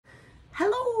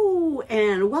Hello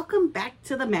and welcome back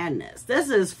to the madness. This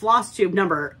is Flosstube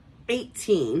number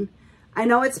 18. I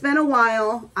know it's been a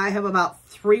while. I have about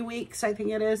 3 weeks, I think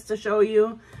it is, to show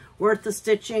you worth of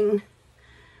stitching.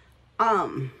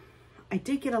 I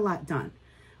did get a lot done,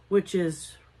 which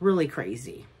is really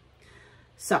crazy.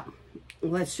 So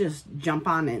let's just jump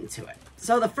on into it.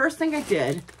 So the first thing I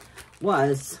did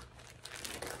was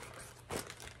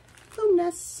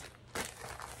luminous.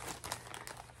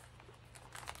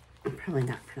 I'm probably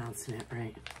not pronouncing it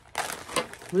right.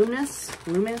 Luminous.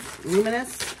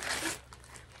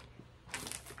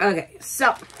 Okay,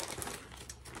 so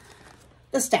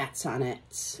the stats on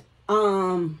it.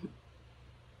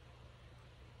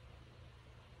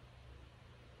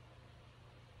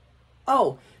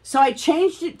 Oh, so I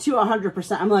changed it to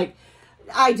 100%. I'm like,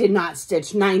 I did not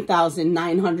stitch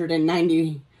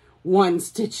 9,991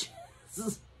 stitches.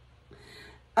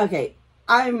 Okay,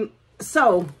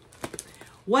 so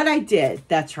what I did,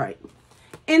 that's right,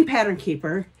 in Pattern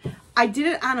Keeper, I did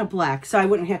it on a black so I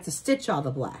wouldn't have to stitch all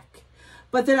the black.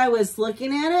 But then I was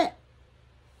looking at it,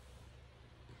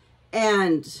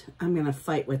 and I'm going to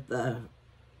fight with the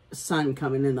sun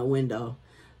coming in the window.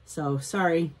 So,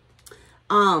 sorry.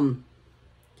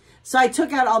 So I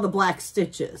took out all the black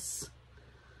stitches.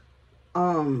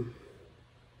 I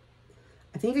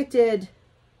think I did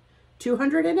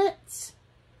 200 in it.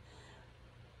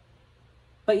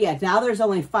 But yeah, now there's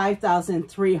only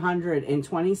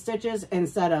 5,320 stitches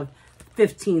instead of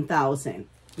 15,000.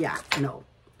 Yeah, no.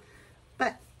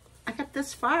 But I got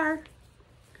this far.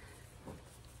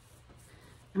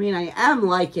 I mean, I am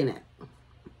liking it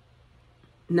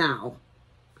now.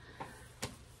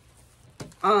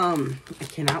 I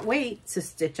cannot wait to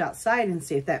stitch outside and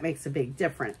see if that makes a big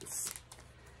difference.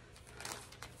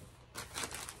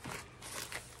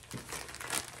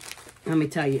 Let me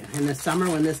tell you, in the summer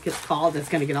when this gets cold, it's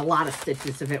going to get a lot of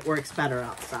stitches if it works better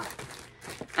outside.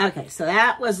 Okay, so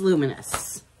that was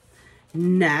luminous.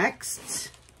 Next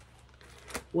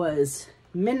was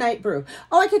Midnight Brew.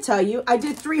 Oh, I could tell you, I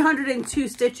did 302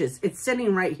 stitches. It's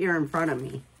sitting right here in front of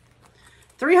me.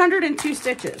 302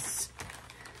 stitches.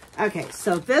 Okay,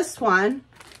 so this one,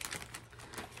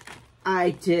 I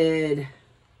did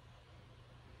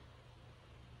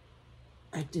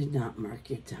not mark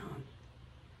it down.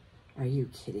 Are you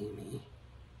kidding me?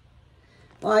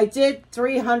 Well, I did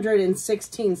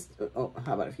 316. Oh,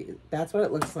 how about if you, that's what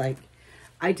it looks like.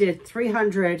 I did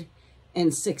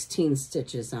 316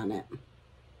 stitches on it.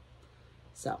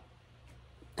 So,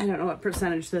 I don't know what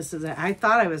percentage this is at. I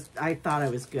thought I was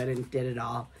good and did it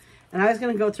all. And I was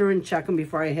going to go through and check them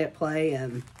before I hit play,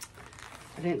 and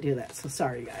I didn't do that. So,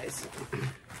 sorry, guys.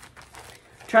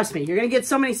 Trust me, you're going to get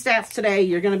so many stats today,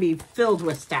 you're going to be filled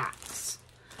with stats.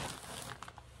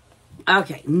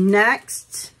 Okay,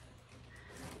 next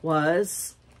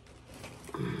was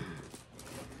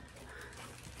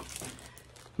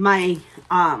my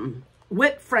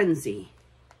Whip Frenzy.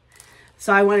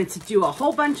 So I wanted to do a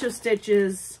whole bunch of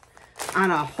stitches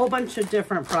on a whole bunch of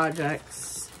different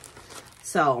projects.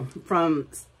 So from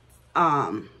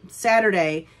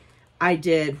Saturday, I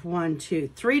did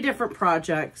 3 different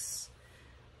projects,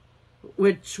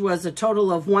 which was a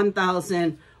total of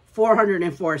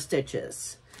 1,404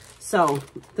 stitches. So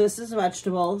this is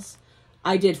vegetables.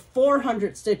 I did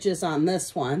 400 stitches on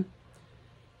this one.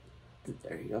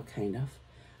 There you go, kind of.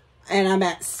 And I'm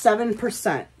at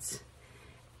 7%.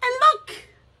 And look,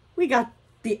 we got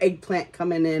the eggplant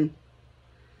coming in.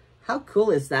 How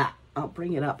cool is that? I'll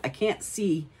bring it up. I can't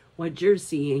see what you're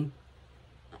seeing.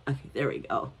 Okay, there we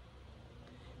go.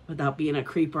 Without being a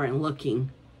creeper and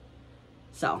looking.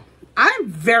 So, I'm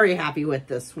very happy with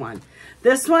this one.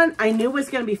 This one I knew was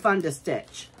going to be fun to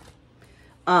stitch.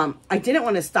 I didn't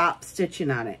want to stop stitching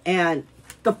on it. And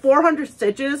the 400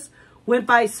 stitches went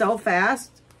by so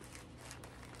fast.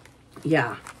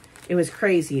 Yeah, it was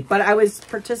crazy. But I was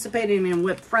participating in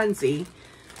Whip Frenzy.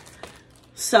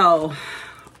 So,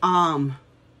 I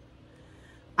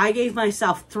gave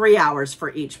myself 3 hours for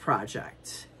each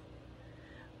project.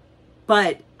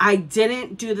 But I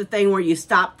didn't do the thing where you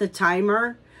stop the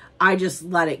timer. I just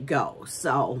let it go.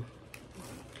 So,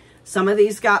 some of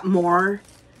these got more.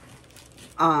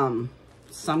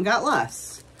 Some got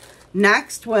less.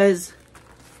 Next was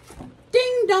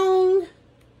Ding Dong.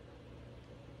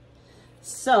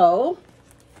 So,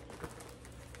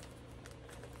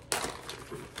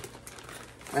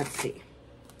 let's see.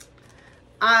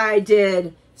 I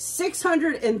did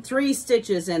 603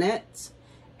 stitches in it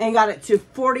and got it to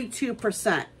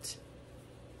 42%.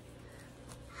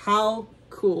 How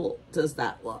cool does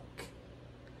that look?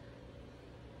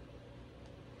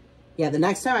 Yeah, the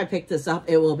next time I pick this up,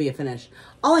 it will be a finish.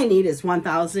 All I need is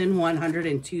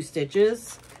 1,102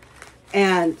 stitches.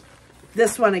 And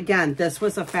this one, again, this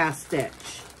was a fast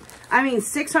stitch. I mean,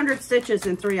 600 stitches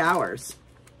in 3 hours.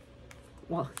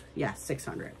 Well, yeah,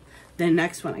 600. The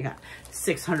next one I got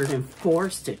 604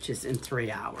 stitches in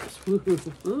 3 hours.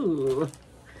 Ooh.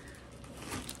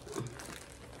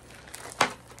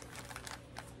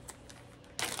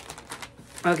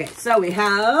 Okay, so we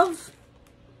have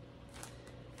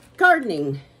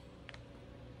gardening.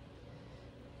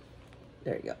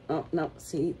 There you go. Oh, no,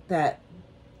 see that?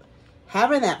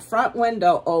 Having that front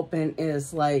window open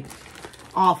is like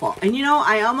awful. And you know,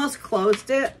 I almost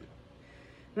closed it.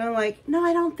 And I'm like, no,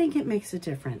 I don't think it makes a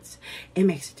difference. It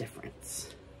makes a difference.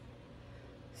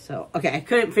 So, okay, I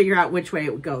couldn't figure out which way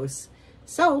it goes.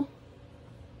 So,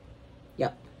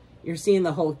 yep, you're seeing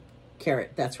the whole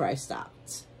carrot. That's where I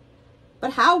stopped.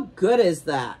 But how good is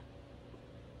that?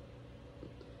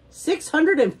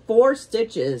 604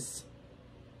 stitches.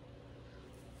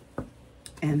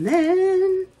 And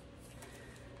then,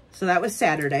 so that was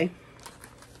Saturday.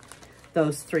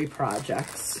 Those 3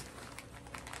 projects.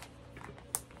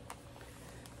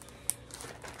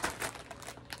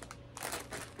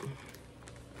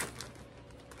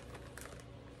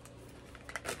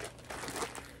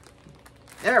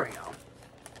 There we go.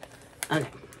 Okay.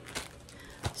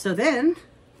 So then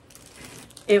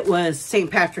it was St.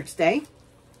 Patrick's Day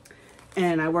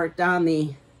and I worked on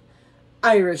the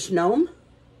Irish gnome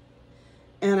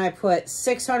and I put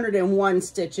 601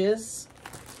 stitches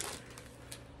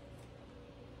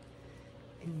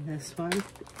in this one,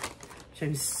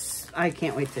 which I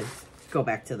can't wait to go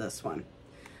back to this one.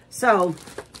 So,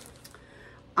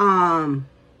 I'm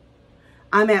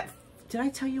at, did I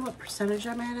tell you what percentage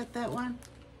I'm at that one?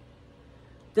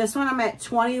 This one I'm at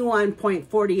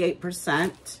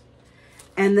 21.48%.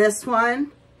 And this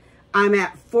one I'm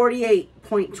at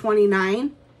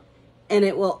 48.29. And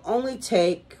it will only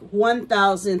take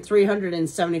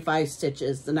 1,375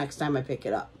 stitches the next time I pick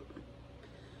it up.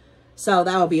 So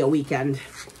that will be a weekend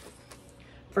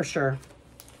for sure.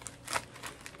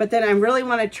 But then I really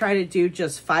want to try to do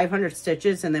just 500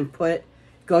 stitches and then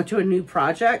go to a new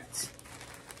project.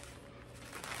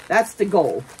 That's the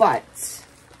goal, but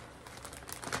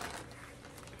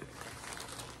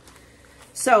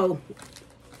so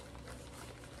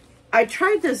I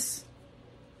tried this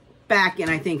back in,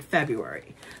 I think,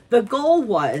 February. The goal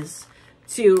was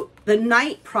the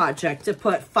night project to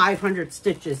put 500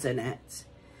 stitches in it.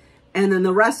 And then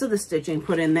the rest of the stitching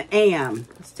put in the AM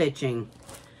stitching.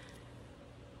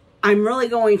 I'm really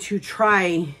going to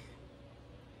try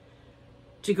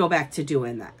to go back to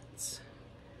doing that.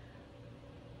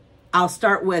 I'll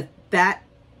start with that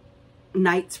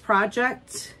night's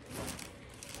project.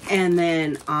 And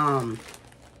then,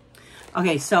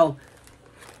 okay, so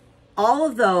all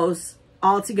of those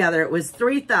all together, it was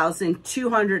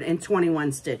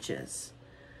 3,221 stitches.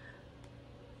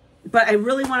 But I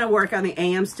really want to work on the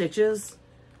AM stitches.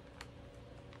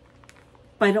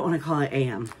 But I don't want to call it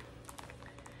AM.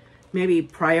 Maybe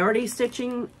priority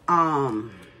stitching,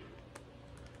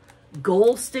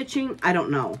 goal stitching, I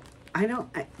don't know.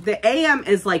 The AM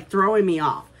is like throwing me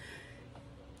off.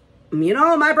 You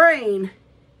know, my brain.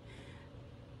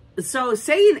 So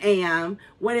saying AM,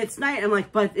 when it's night, I'm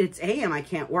like, but it's AM, I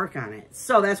can't work on it.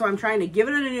 So that's why I'm trying to give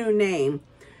it a new name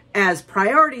as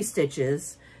priority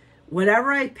stitches.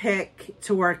 Whatever I pick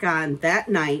to work on that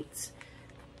night,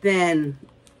 then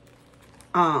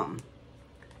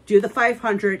do the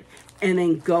 500 and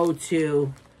then go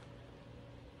to,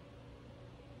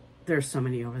 there's so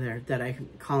many over there that I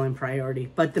call in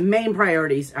priority. But the main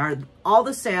priorities are all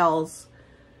the sales,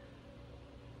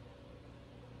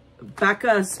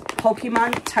 Becca's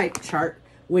Pokemon type chart,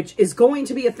 which is going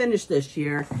to be a finish this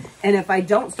year. And if I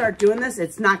don't start doing this,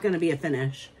 it's not going to be a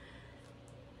finish.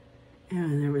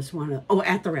 And there was one, oh,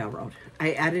 at the railroad.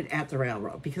 I added at the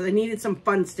railroad because I needed some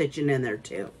fun stitching in there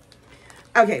too.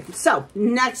 Okay, so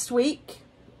next week,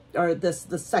 or the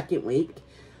second week.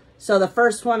 So the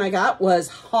first one I got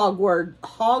was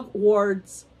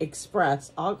Hogwarts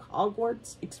Express.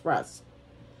 Hogwarts Express.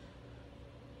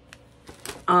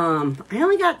 I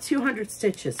only got 200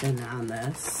 stitches in on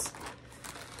this.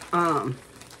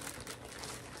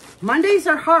 Mondays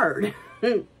are hard.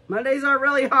 Mondays are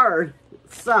really hard.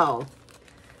 So,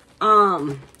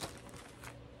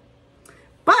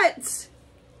 but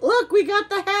look, we got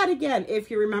the hat again.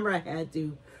 If you remember, I had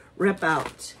to rip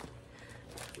out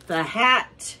the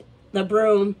hat, the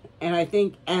broom, and I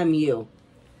think MU,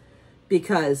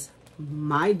 because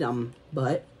my dumb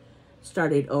butt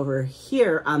started over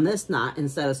here on this knot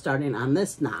instead of starting on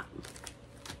this knot.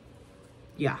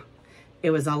 Yeah.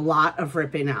 it was a lot of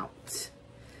ripping out.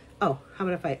 Oh, how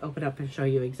about if I open up and show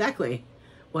you exactly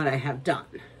what I have done?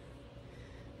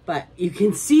 But you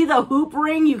can see the hoop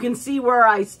ring. You can see where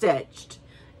I stitched.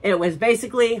 It was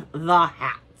basically the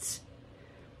hat.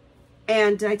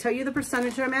 And did I tell you the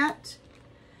percentage I'm at?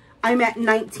 I'm at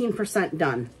 19%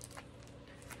 done.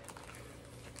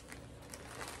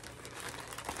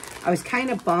 I was kind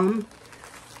of bummed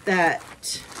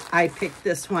that I picked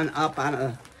this one up on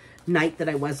a night that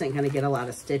I wasn't going to get a lot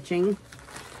of stitching.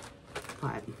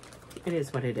 But it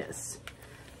is what it is.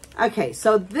 Okay,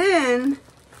 so then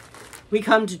we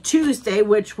come to Tuesday,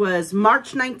 which was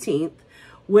March 19th,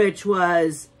 which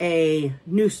was a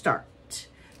new start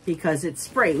because it's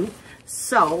spring.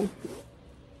 So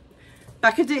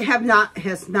Becca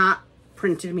has not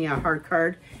printed me a hard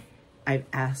card. I've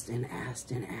asked and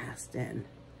asked and asked, and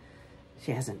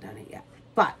she hasn't done it yet.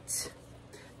 But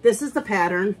this is the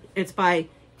pattern. It's by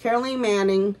Caroline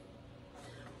Manning.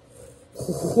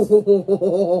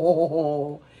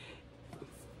 Oh,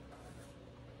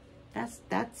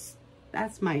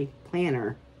 that's my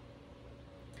planner.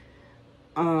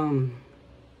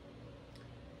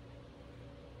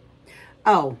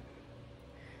 Oh,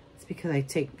 it's because I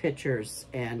take pictures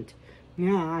and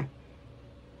yeah.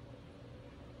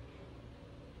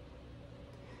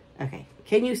 Okay,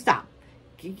 can you stop?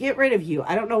 Get rid of you.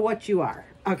 I don't know what you are.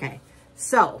 Okay,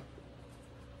 so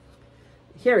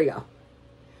here we go.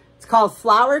 It's called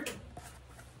Flower.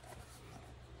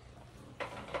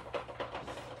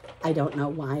 I don't know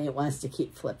why it wants to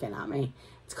keep flipping on me.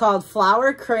 It's called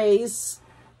Flower Craze.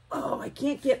 Oh, I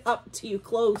can't get up to you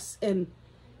close and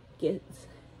get.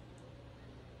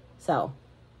 So,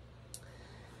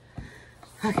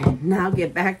 okay, now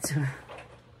get back to,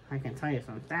 I can tell you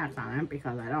some stats on it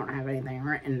because I don't have anything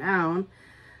written down.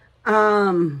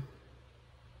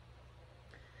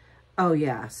 Oh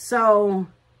yeah, so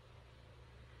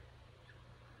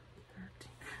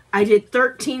I did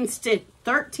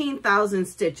 13,000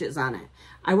 stitches on it.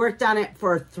 I worked on it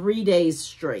for 3 days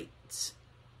straight.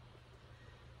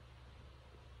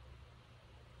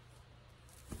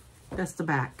 That's the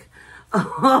back.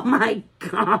 Oh my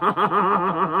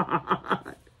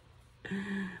God.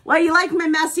 Well, you like my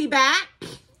messy back?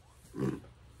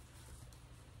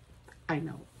 I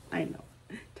know. Time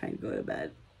to go to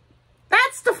bed.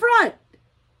 That's the front.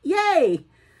 Yay.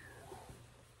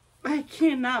 I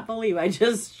cannot believe I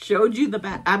just showed you the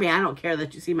back. I mean, I don't care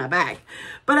that you see my back,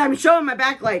 but I'm showing my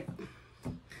back like,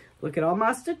 look at all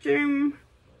my stitching.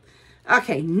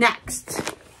 Okay,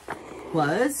 next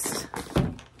was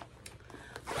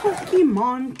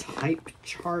Pokemon type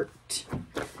chart.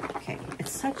 Okay,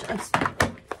 it's such a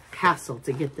hassle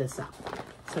to get this up.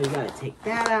 So you got to take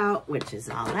that out, which is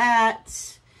all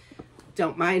that.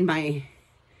 Don't mind my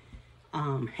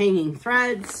hanging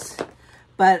threads.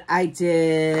 But I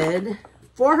did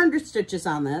 400 stitches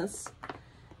on this.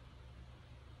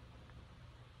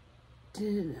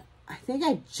 I think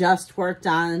I just worked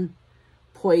on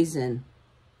Poison.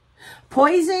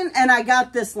 And I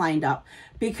got this lined up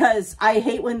because I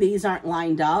hate when these aren't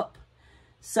lined up.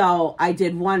 So I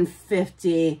did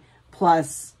 150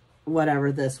 plus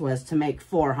whatever this was to make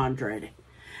 400.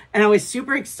 And I was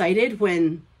super excited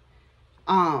when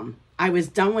I was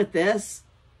done with this.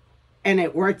 And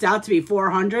it worked out to be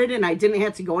 400 and I didn't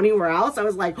have to go anywhere else. I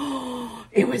was like, oh,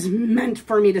 it was meant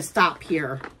for me to stop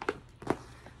here.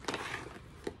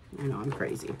 I know, I'm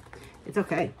crazy. It's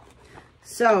okay.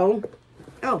 So,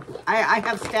 oh, I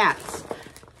have stats.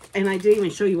 And I didn't even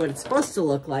show you what it's supposed to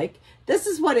look like. This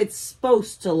is what it's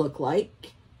supposed to look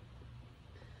like.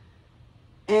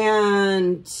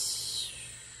 And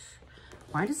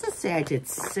why does it say I did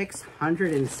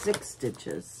 606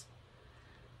 stitches?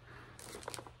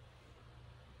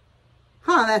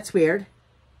 Huh, that's weird.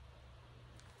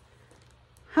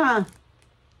 Huh.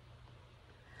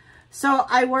 So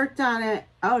I worked on it.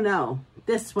 Oh no,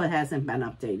 this one hasn't been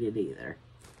updated either.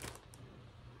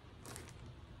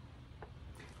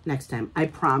 Next time, I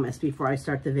promise, before I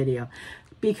start the video.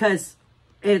 Because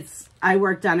I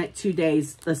worked on it 2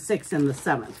 days, the 6th and the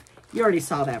 7th. You already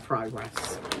saw that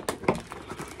progress.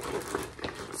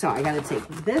 So I got to take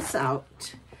this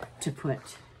out to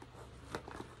put.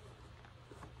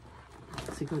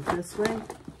 Does it go this way?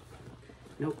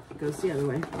 Nope, it goes the other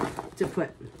way. To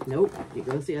put, nope, it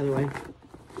goes the other way.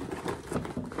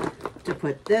 To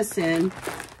put this in,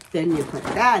 then you put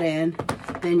that in,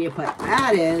 then you put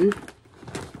that in,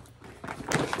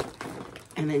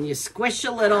 and then you squish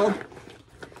a little,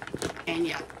 and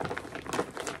you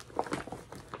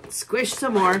squish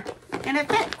some more, and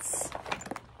it fits.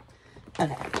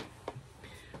 Okay.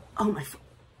 Oh, my foot.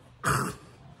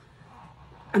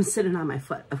 I'm sitting on my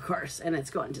foot, of course, and it's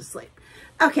going to sleep.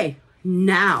 Okay,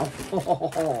 now,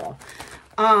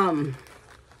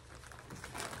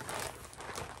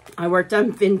 I worked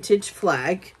on Vintage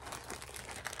Flag.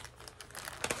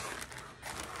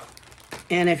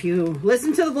 And if you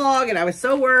listen to the vlog, and I was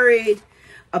so worried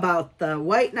about the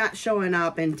white not showing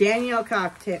up, and Danielle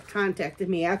contacted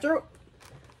me after,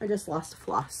 I just lost a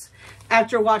floss,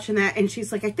 after watching that, and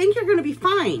she's like, I think you're going to be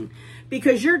fine,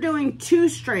 because you're doing 2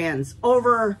 strands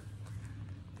over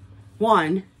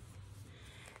 1,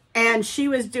 and she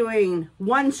was doing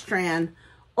 1 strand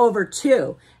over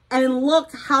 2. And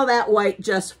look how that white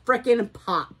just frickin'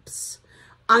 pops.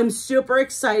 I'm super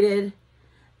excited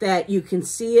that you can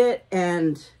see it,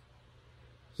 and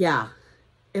yeah,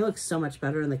 it looks so much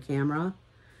better in the camera,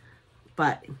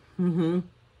 but I'm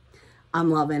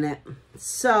loving it.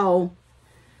 So,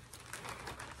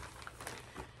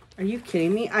 are you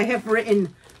kidding me? I have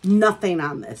written nothing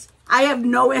on this. I have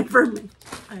no information.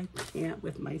 I can't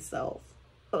with myself.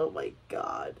 Oh my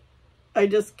God. I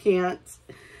just can't.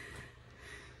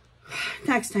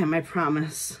 Next time, I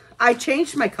promise. I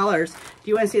changed my colors. Do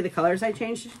you want to see the colors I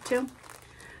changed it to?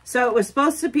 So it was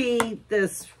supposed to be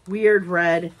this weird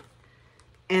red,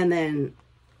 and then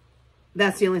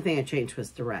that's the only thing I changed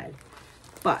was the red.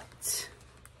 But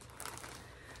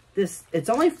this, it's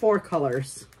only 4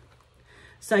 colors.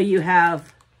 So you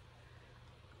have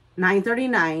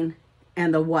 939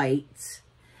 and the white,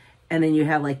 and then you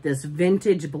have like this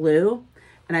vintage blue,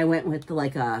 and I went with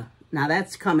like a, now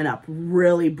that's coming up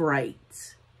really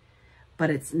bright, but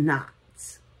it's not.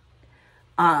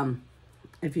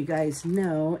 If you guys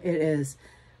know, it is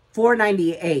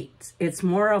 $4.98. It's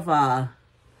more of a,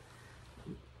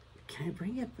 can I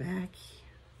bring it back?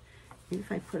 Maybe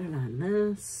if I put it on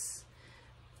this.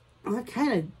 Well,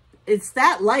 kind of, it's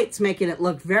that light's making it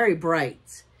look very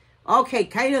bright. Okay,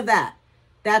 kind of that.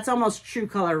 That's almost true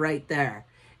color right there.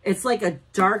 It's like a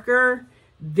darker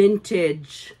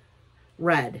vintage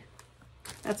red.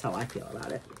 That's how I feel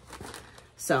about it.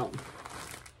 So,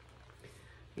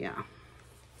 yeah.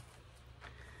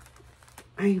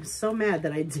 I am so mad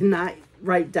that I did not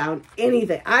write down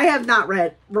anything. I have not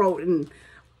wrote,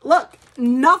 look,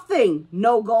 nothing.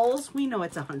 No goals. We know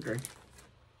it's 100.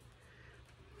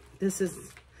 This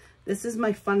is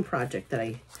my fun project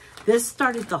that this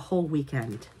started the whole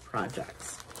weekend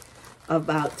projects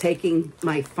about taking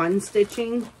my fun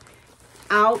stitching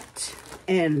out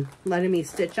and letting me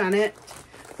stitch on it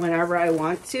whenever I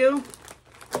want to.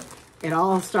 It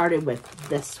all started with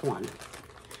this one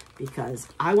because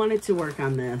I wanted to work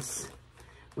on this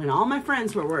when all my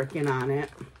friends were working on it,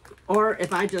 or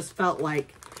if I just felt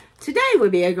like today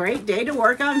would be a great day to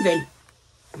work on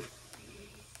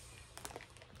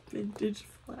vintage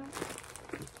flag.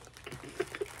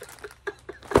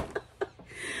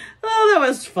 Oh, that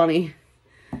was funny.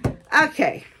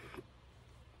 Okay.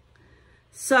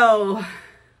 So,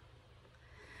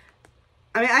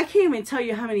 I mean, I can't even tell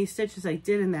you how many stitches I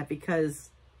did in that because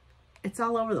it's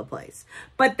all over the place.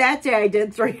 But that day I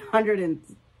did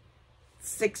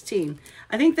 316.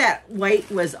 I think that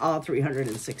white was all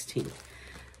 316.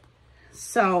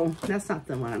 So, that's not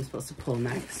the one I'm supposed to pull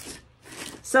next.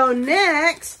 So,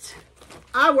 next,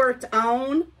 I worked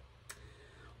on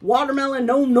Watermelon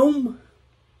Gnome Gnome.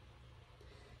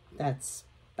 That's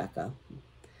Becca.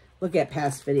 Look at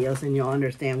past videos and you'll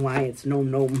understand why it's Gnome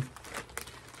Gnome.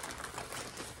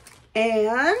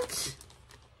 And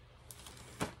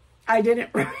I didn't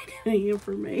write any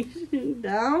information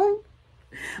down.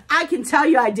 I can tell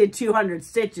you I did 200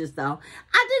 stitches though.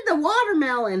 I did the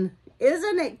watermelon.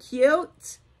 Isn't it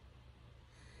cute?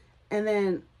 And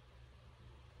then,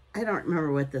 I don't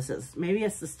remember what this is. Maybe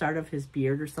it's the start of his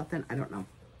beard or something. I don't know.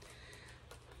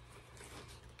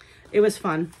 It was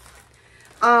fun.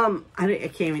 I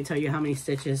can't even tell you how many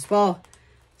stitches. Well,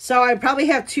 so I probably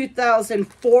have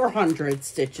 2,400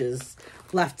 stitches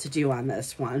left to do on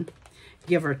this one.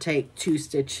 Give or take 2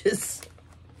 stitches.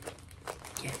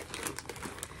 Yeah.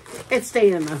 It's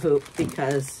staying in the hoop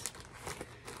because,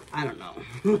 I don't know.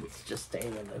 It's just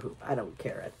staying in the hoop. I don't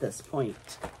care at this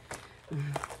point.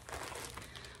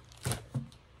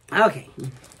 Okay.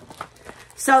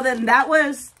 So then that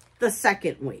was the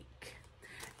second week.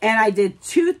 And I did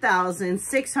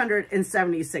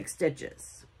 2,676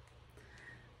 stitches.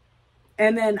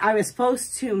 And then I was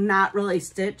supposed to not really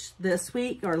stitch this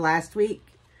week or last week,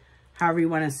 however you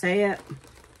want to say it.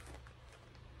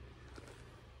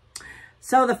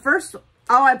 So the first,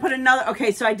 oh, I put another,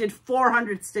 okay, so I did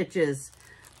 400 stitches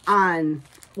on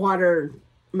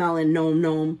Watermelon Gnome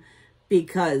Gnome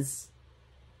because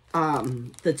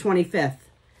the 25th,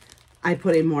 I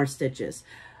put in more stitches.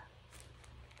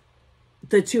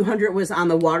 The 200 was on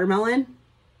the watermelon,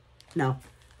 No.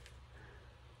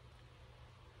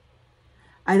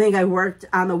 I think I worked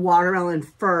on the watermelon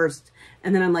first.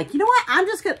 And then I'm like, you know what? I'm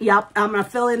just going to, yep, I'm going to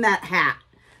fill in that hat.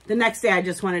 The next day, I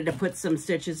just wanted to put some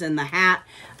stitches in the hat.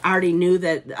 I already knew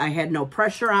that I had no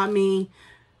pressure on me.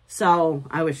 So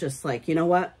I was just like, you know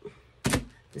what?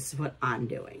 This is what I'm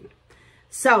doing.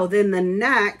 So then the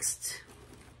next,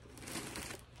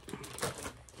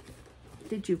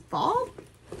 did you fall?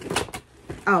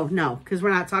 Oh, no, because we're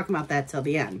not talking about that till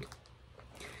the end.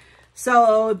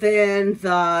 So then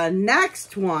the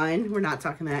next one, we're not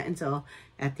talking that until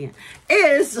at the end,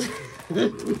 is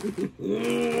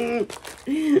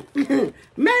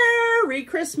Merry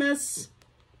Christmas.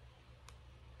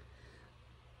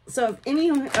 So if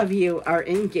any of you are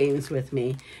in games with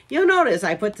me, you'll notice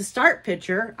I put the start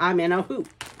picture, I'm in a hoop.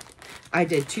 I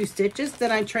did 2 stitches,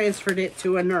 then I transferred it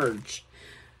to a nurge.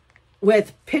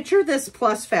 With Picture This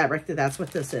Plus fabric, that's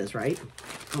what this is, right?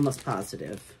 Almost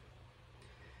positive.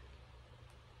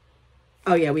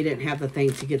 Oh yeah, we didn't have the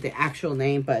thing to get the actual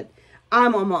name, but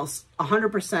I'm almost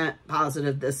 100%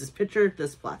 positive this is Picture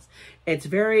This Plus. It's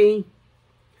very,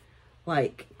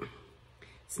 like,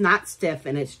 it's not stiff,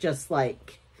 and it's just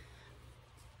like,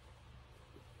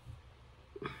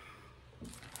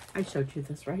 I showed you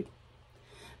this, right?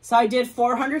 So I did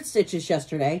 400 stitches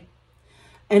yesterday,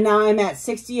 and now I'm at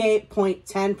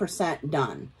 68.10%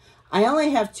 done. I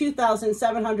only have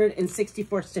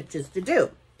 2,764 stitches to do.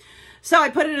 So I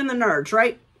put it in the nurge,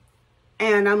 right?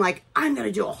 And I'm like, I'm going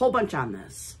to do a whole bunch on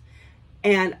this.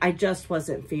 And I just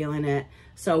wasn't feeling it.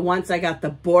 So once I got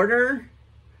the border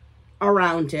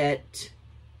around it,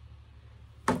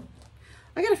 I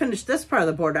got to finish this part of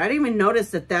the border. I didn't even notice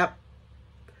that that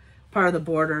part of the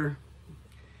border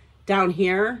down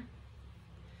here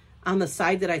on the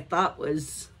side that I thought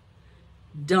was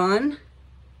done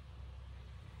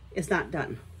is not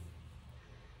done.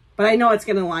 But I know it's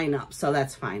going to line up, so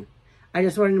that's fine. I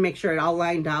just wanted to make sure it all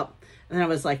lined up. And then I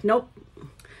was like, nope,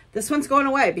 this one's going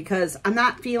away because I'm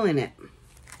not feeling it.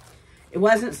 It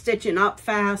wasn't stitching up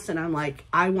fast, and I'm like,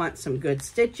 I want some good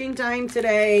stitching time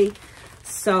today.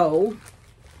 So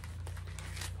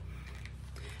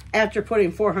after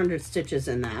putting 400 stitches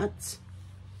in that,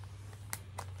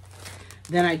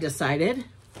 then I decided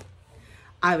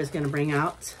I was going to bring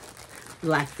out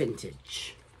Black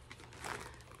Vintage.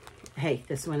 Hey,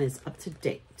 this one is up to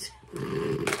date.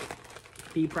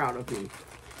 Be proud of me.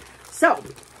 So,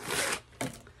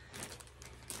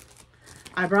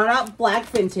 I brought out Black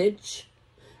Vintage.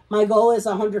 My goal is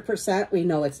 100%. We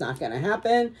know it's not going to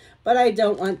happen, but I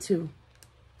don't want to.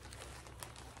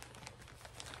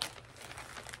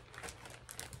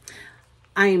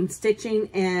 I am stitching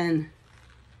in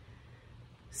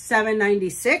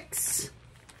 796.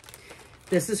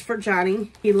 This is for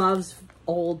Johnny. He loves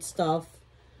old stuff.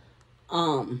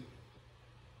 And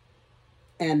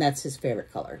that's his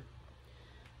favorite color.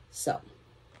 So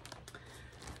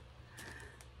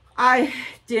I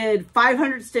did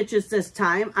 500 stitches this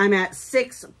time. I'm at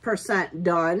 6%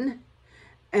 done,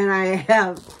 and I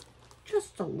have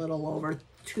just a little over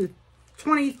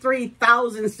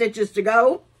 23,000 stitches to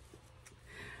go.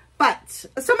 But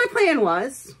so my plan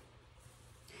was,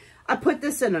 I put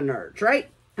this in a nurge, right?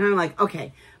 And I'm like,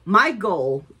 okay, my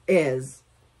goal is,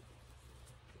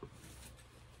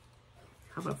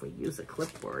 how about if we use a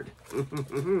clipboard?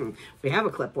 We have a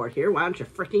clipboard here. Why don't you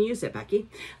freaking use it, Becky?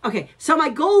 Okay, so my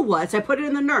goal was, I put it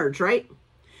in the nurge, right?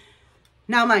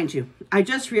 Now, mind you, I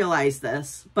just realized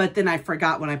this, but then I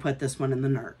forgot when I put this one in the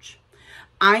nurge.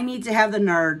 I need to have the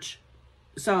nurge,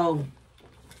 so,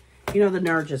 you know, the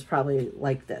nurge is probably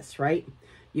like this, right?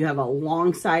 You have a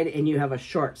long side and you have a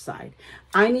short side.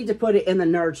 I need to put it in the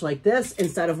nurge like this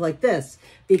instead of like this,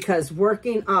 because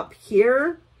working up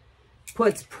here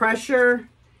puts pressure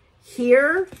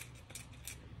here,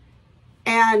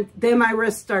 and then my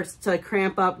wrist starts to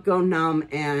cramp up, go numb,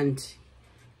 and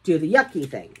do the yucky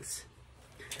things.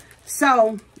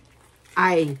 So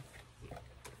I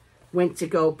went to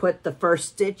go put the first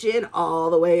stitch in all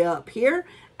the way up here.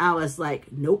 I was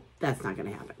like, nope, that's not going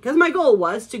to happen. Because my goal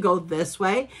was to go this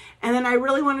way, and then I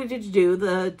really wanted to do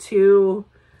the 2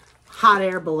 hot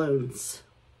air balloons.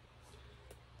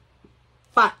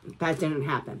 But that didn't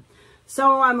happen.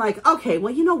 So I'm like, okay,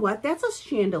 well, you know what? That's a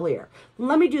chandelier.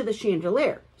 Let me do the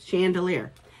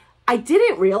chandelier. I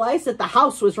didn't realize that the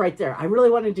house was right there. I really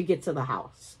wanted to get to the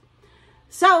house.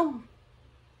 So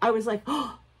I was like,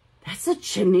 oh, that's the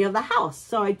chimney of the house.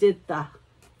 So I did the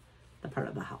part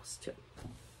of the house too.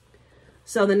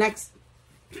 So the next,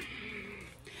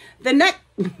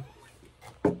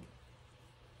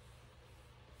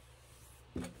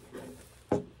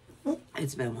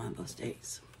 it's been one of those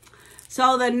days.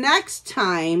 So the next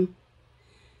time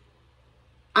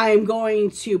I'm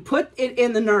going to put it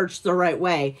in the nurse the right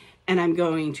way, and I'm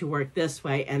going to work this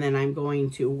way, and then I'm going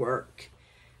to work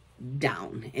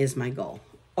down is my goal.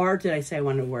 Or did I say I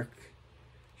want to work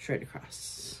straight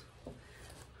across?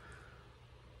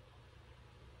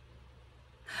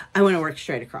 I want to work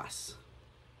straight across.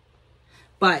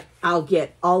 But I'll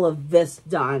get all of this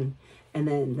done, and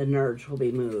then the nurse will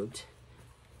be moved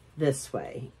this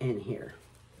way in here.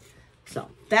 So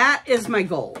that is my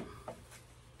goal.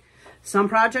 Some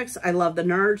projects, I love the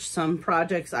nurse. Some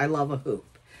projects, I love a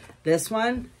hoop. This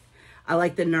one, I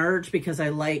like the nurse because I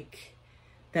like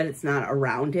that it's not a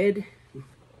rounded.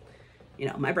 You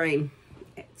know, my brain,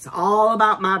 it's all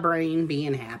about my brain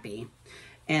being happy.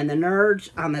 And the nurse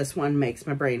on this one makes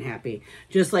my brain happy.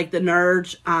 Just like the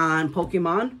nurse on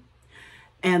Pokemon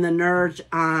and the nurse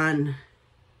on,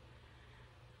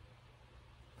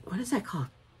 what is that called?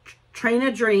 Train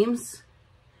of Dreams.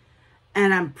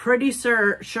 And I'm pretty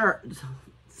sure,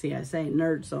 see, I say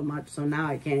nerd so much, so now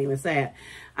I can't even say it.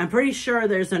 I'm pretty sure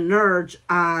there's a nerd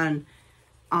on,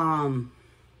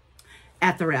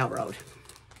 At the Railroad.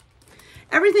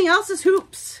 Everything else is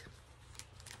hoops.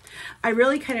 I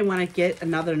really kind of want to get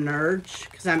another nerd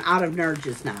because I'm out of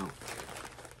nerds now.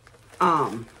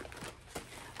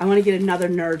 I want to get another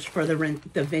nerd for the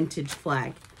vintage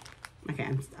flag. Okay,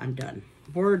 I'm done.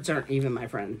 Words aren't even my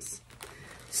friends.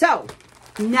 So,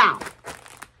 now.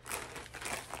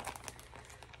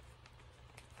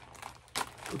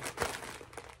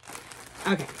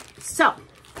 Okay, so.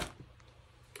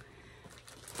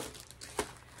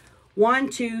 1,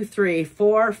 2, 3,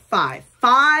 4, 5.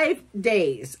 5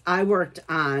 days I worked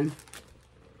on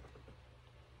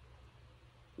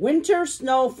Winter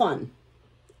Snow Fun.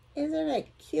 Isn't it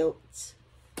cute?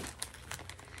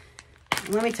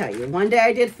 Let me tell you, one day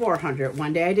I did 400,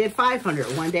 one day I did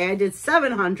 500, one day I did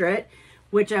 700,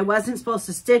 which I wasn't supposed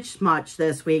to stitch much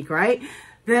this week, right?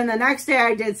 Then the next day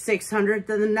I did 600,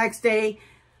 then the next day,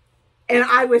 and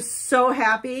I was so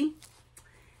happy,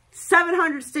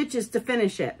 700 stitches to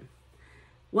finish it.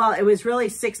 Well, it was really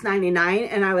 $6.99,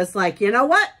 and I was like, you know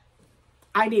what?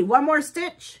 I need one more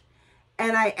stitch,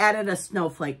 and I added a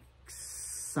snowflake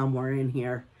somewhere in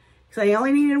here, because I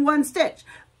only needed one stitch.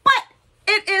 But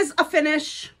it is a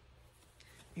finish.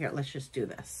 Here, let's just do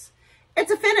this.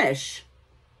 It's a finish.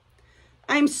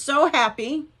 I'm so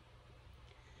happy.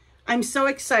 I'm so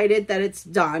excited that it's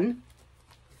done.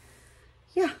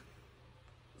 Yeah,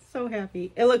 so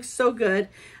happy. It looks so good.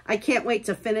 I can't wait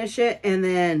to finish it, and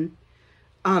then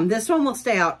this one will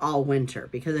stay out all winter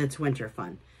because it's winter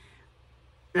fun.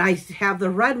 And I have the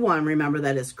red one, remember,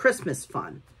 that is Christmas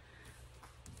fun.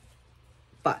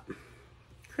 But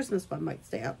Christmas fun might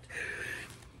stay out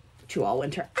to all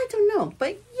winter. I don't know, but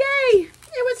yay! It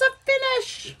was a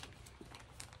finish.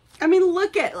 I mean,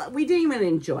 look at, we didn't even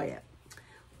enjoy it.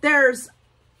 There's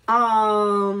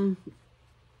the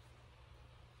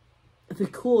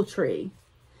cool tree.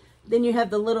 Then you have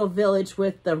the little village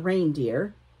with the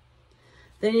reindeer.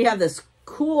 Then you have this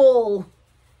cool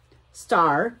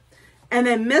star. And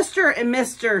then Mr. and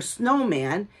Mr.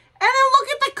 Snowman. And then look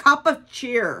at the cup of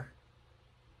cheer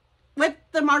with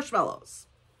the marshmallows.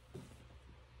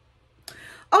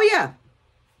 Oh, yeah.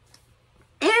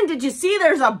 And did you see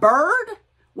there's a bird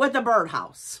with a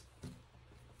birdhouse?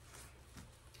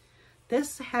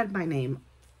 This had my name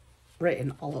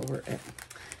written all over it.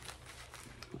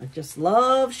 I just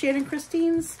love Shannon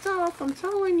Christine's stuff, I'm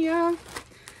telling you.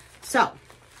 So,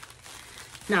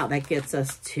 now that gets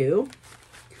us to,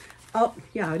 oh,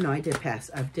 yeah, no, I did pass.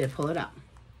 I did pull it up.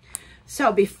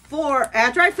 So,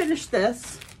 after I finish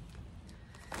this,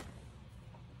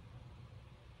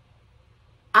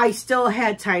 I still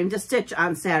had time to stitch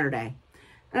on Saturday.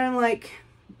 And I'm like,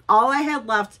 all I had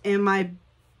left in my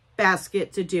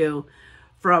basket to do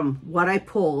from what I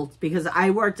pulled, because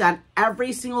I worked on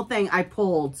every single thing I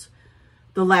pulled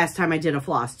the last time I did a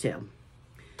floss tube,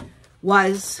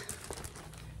 was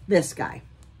this guy.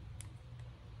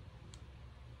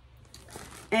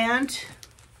 And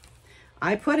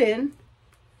I put in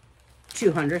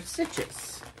 200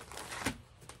 stitches.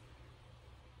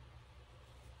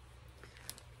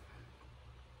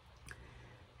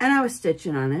 And I was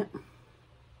stitching on it.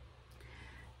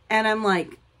 And I'm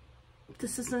like,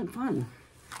 this isn't fun.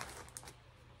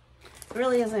 It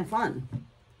really isn't fun.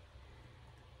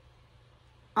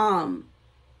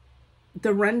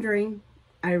 The rendering,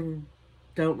 I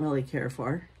don't really care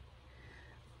for.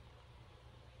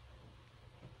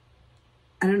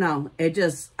 I don't know. It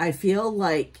just, I feel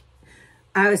like,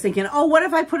 I was thinking, oh, what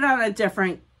if I put it on a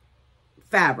different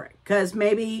fabric? Because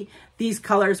maybe these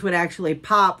colors would actually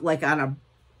pop like on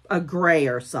a gray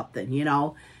or something, you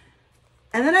know?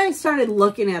 And then I started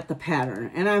looking at the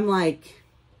pattern and I'm like,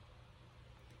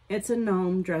 It's a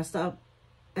gnome dressed up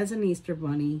as an Easter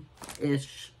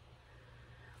bunny-ish,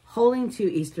 holding 2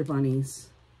 Easter bunnies.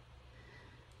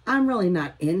 I'm really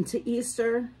not into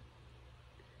Easter,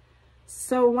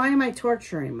 so why am I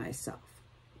torturing myself?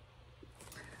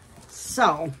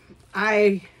 So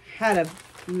I had a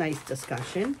nice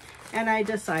discussion, and I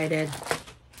decided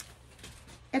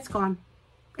it's gone.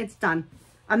 It's done.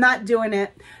 I'm not doing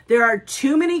it. There are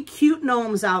too many cute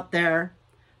gnomes out there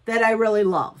that I really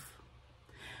love.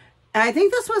 And I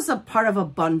think this was a part of a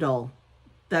bundle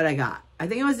that I got. I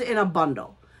think it was in a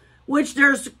bundle, which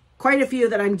there's quite a few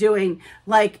that I'm doing.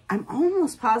 Like, I'm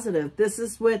almost positive this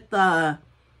is with the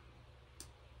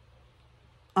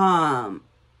gnome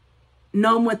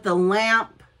with the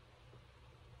lamp.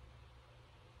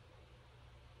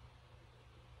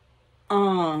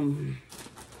 I'm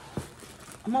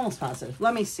almost positive.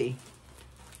 Let me see.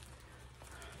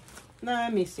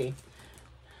 Let me see.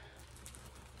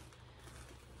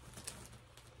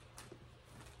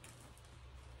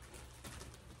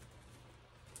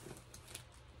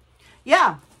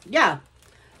 Yeah.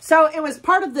 So it was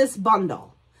part of this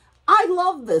bundle. I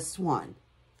love this one.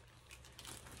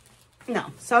 No.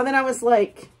 So then I was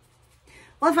like,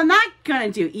 well, if I'm not going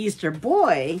to do Easter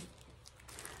boy,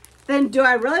 then do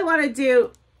I really want to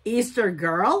do Easter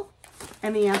girl?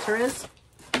 And the answer is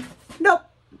nope.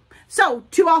 So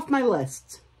 2 off my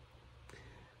list.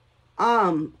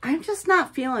 I'm just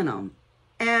not feeling them.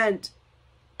 And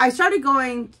I started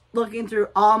looking through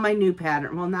all my new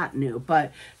patterns. Well, not new,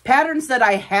 but patterns that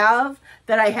I have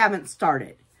that I haven't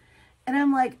started. And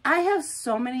I'm like, I have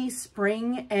so many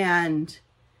spring, and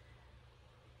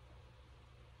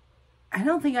I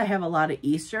don't think I have a lot of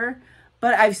Easter,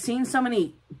 but I've seen so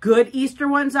many good Easter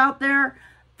ones out there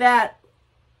that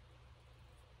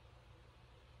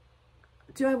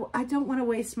I don't want to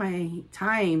waste my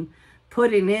time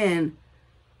putting in.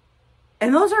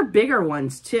 And those are bigger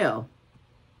ones too.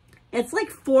 It's like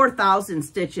 4,000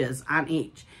 stitches on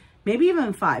each. Maybe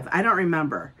even 5. I don't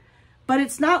remember. But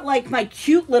it's not like my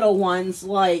cute little ones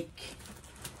like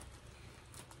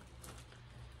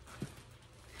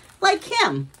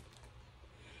him.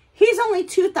 He's only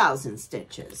 2,000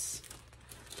 stitches.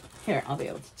 Here, I'll be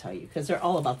able to tell you because they're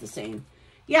all about the same.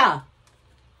 Yeah,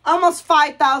 almost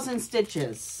 5,000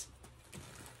 stitches.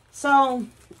 So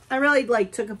I really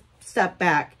took a step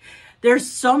back. There's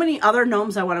so many other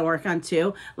gnomes I want to work on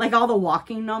too. Like all the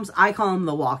walking gnomes. I call them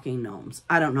the walking gnomes.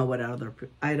 I don't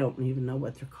even know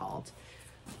what they're called.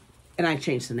 And I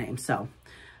changed the name. So,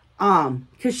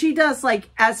 cause she does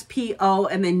like SPO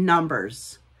and then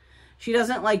numbers. She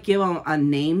doesn't give them a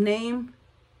name.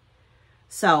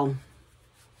 So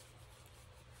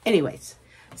anyways,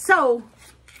 so,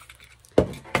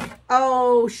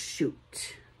 oh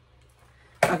shoot.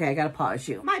 Okay. I got to pause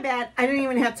you. My bad. I didn't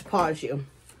even have to pause you.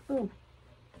 Oh,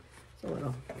 it's a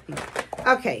little.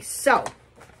 Okay, so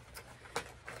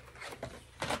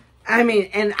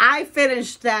and I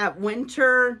finished that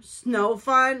winter snow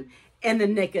fun in the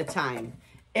nick of time.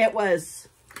 It was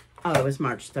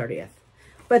March 30th,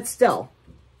 but still.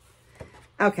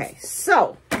 Okay,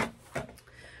 so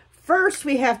first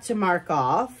we have to mark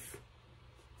off.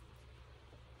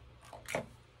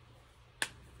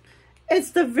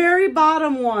 It's the very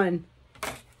bottom one.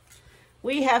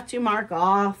 We have to mark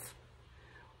off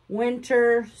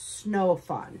winter snow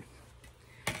fun.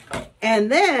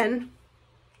 And then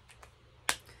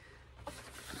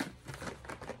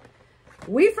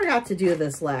we forgot to do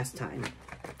this last time,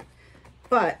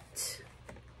 but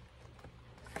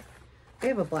we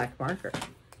have a black marker.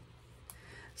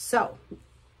 So,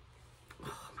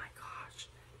 oh my gosh.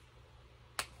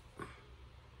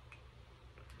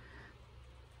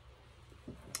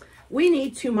 We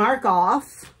need to mark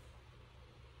off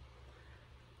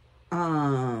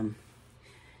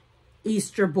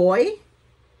Easter boy,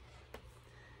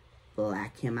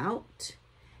 black him out,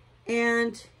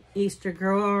 and Easter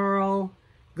girl,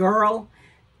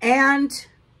 and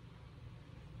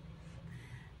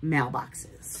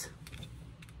mailboxes.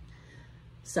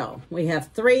 So we have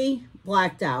 3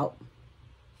 blacked out,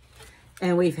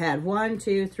 and we've had 1,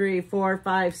 2, 3, 4,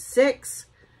 5, 6,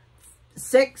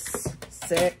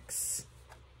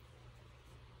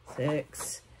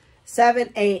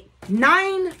 7, 8,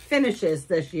 9 finishes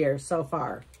this year so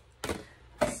far.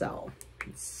 So,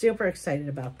 super excited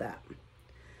about that.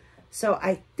 So,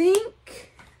 I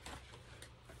think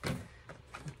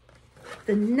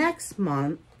the next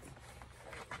month,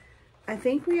 I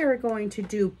think we are going to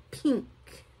do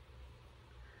pink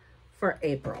for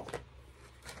April.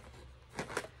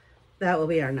 That will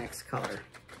be our next color.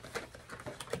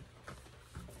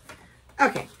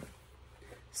 Okay.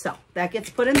 So, that gets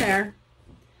put in there.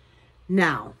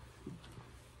 Now,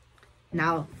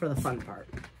 Now for the fun part.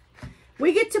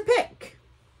 We get to pick.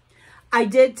 I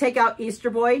did take out Easter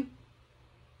Boy.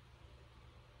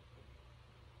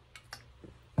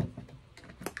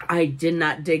 I did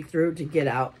not dig through to get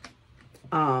out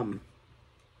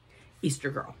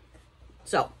Easter Girl.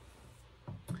 So,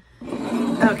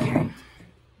 okay.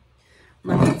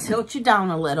 Let me tilt you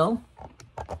down a little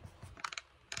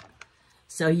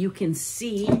so you can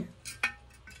see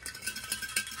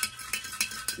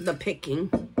the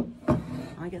picking.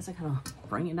 I guess I gotta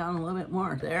bring it down a little bit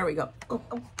more. There we go. Oh,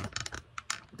 oh.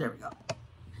 There we go.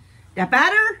 That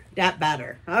better? That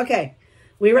better. Okay.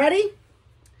 We ready?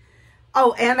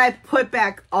 Oh, and I put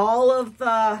back all of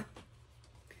the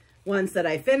ones that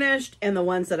I finished and the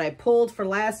ones that I pulled for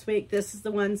last week. This is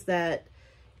the ones that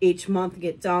each month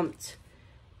get dumped.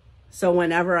 So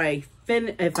whenever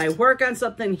if I work on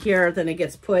something here, then it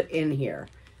gets put in here.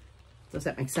 Does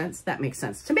that make sense? That makes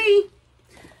sense to me.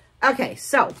 Okay,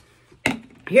 so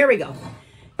here we go.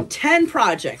 10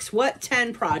 projects. What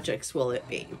 10 projects will it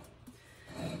be?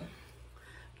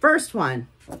 First one.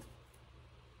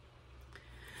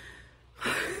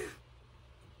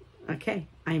 Okay,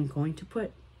 I'm going to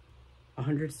put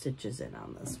 100 stitches in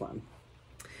on this one.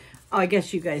 Oh, I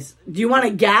guess you guys, do you want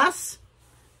to guess?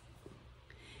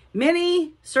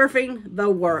 Minnie surfing the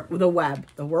web.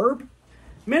 The werb?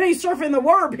 Minnie surfing the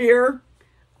werb here.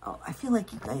 Oh, I feel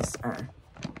like you guys are,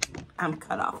 I'm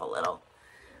cut off a little.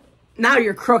 Now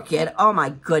you're crooked. Oh my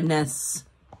goodness.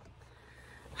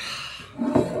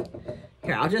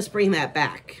 Here, I'll just bring that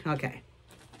back. Okay.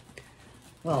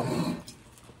 Well,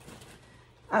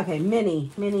 okay,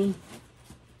 Minnie.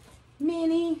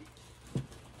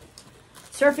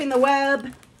 Surfing the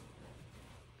web.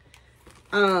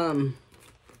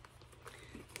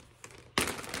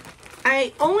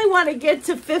 I only want to get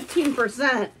to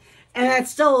 15%, and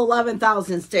that's still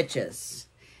 11,000 stitches.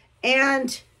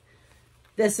 And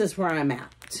this is where I'm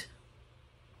at.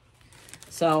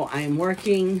 So I'm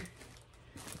working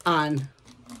on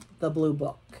the blue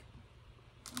book.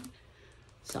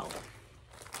 So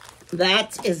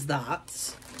that is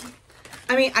that.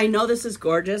 I mean, I know this is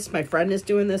gorgeous. My friend is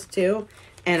doing this too,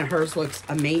 and hers looks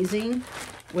amazing,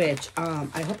 which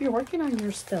I hope you're working on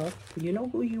yours still. You know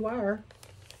who you are.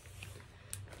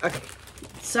 Okay,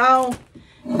 so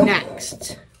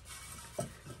next.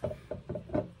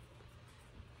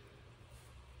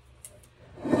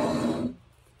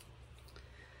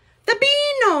 The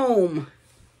bee gnome.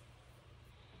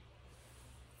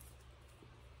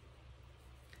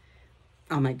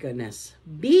 Oh my goodness.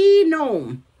 Bee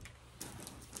gnome.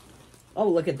 Oh,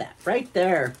 look at that right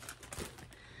there.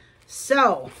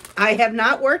 So, I have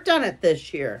not worked on it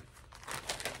this year.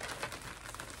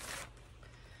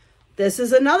 This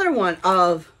is another one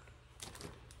of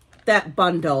that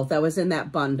bundle that was in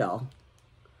that bundle.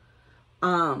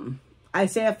 I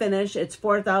say I finished. It's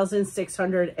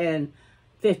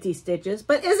 4,650 stitches.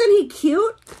 But isn't he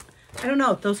cute? I don't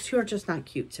know. Those two are just not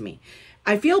cute to me.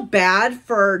 I feel bad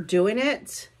for doing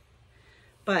it.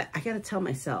 But I got to tell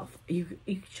myself, you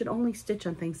should only stitch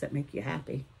on things that make you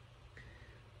happy.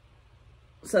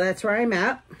 So that's where I'm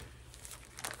at.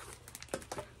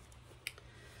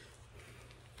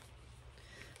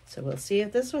 So we'll see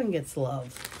if this one gets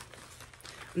love.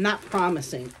 I'm not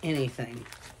promising anything.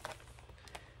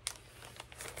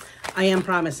 I am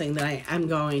promising that I'm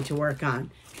going to work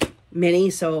on Minnie.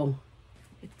 So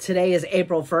today is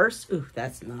April 1st. Ooh,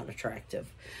 that's not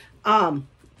attractive.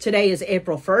 Today is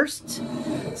April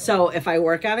 1st. So if I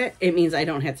work on it, it means I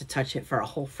don't have to touch it for a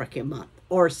whole freaking month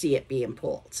or see it being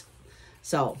pulled.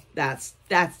 So that's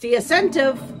the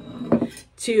incentive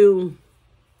to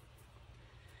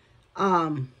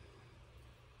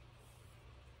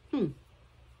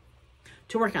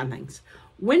to work on things.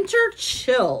 Winter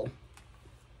chill.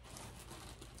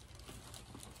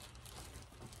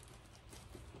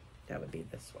 That would be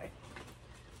this way.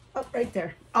 Oh, right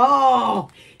there. Oh,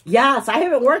 yes. I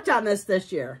haven't worked on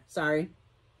this year. Sorry.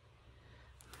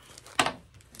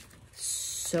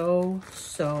 So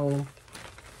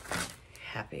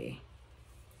happy.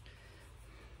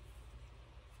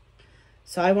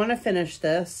 So I want to finish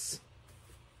this.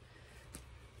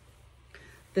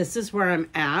 This is where I'm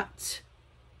at.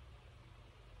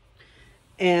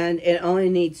 And it only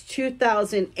needs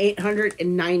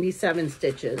 2,897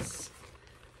 stitches.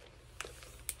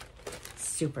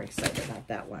 Super excited about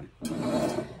that one.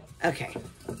 Okay.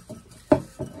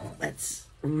 Let's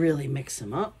really mix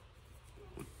them up.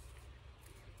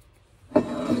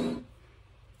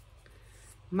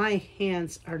 My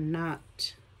hands are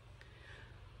not...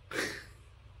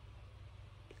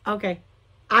 Okay.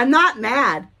 I'm not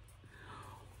mad.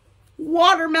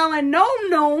 Watermelon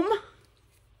gnome.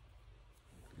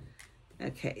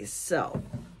 Okay, so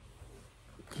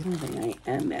the only thing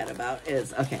I am mad about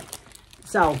is, okay,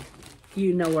 so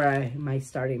you know where my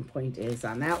starting point is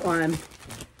on that one.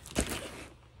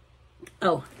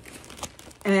 Oh,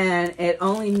 and it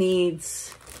only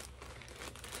needs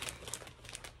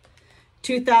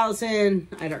 2,000.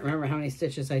 I don't remember how many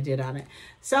stitches I did on it.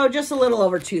 So just a little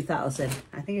over 2,000.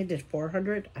 I think I did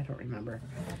 400. I don't remember.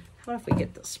 How about if we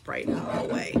get the Sprite out of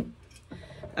the way?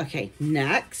 Okay,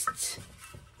 next.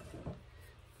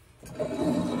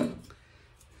 Tell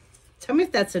me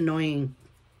if that's annoying.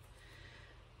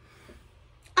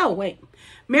 Oh, wait.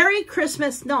 Merry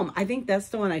Christmas Gnome. I think that's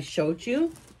the one I showed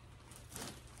you.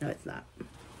 No, it's not.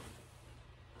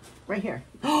 Right here.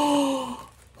 Oh,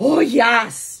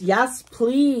 yes. Yes,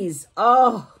 please.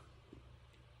 Oh.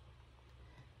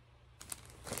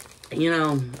 You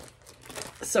know,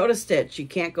 Soda Stitch. You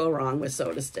can't go wrong with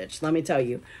Soda Stitch. Let me tell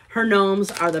you. Her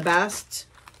gnomes are the best.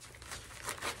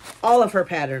 All of her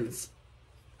patterns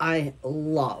I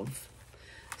love.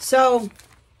 So,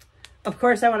 of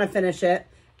course, I want to finish it.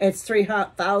 It's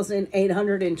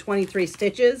 3,823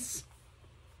 stitches.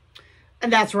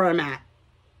 And that's where I'm at.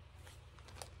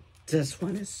 This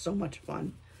one is so much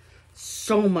fun.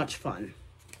 So much fun.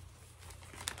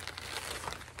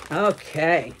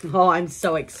 Okay. Oh, I'm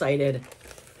so excited.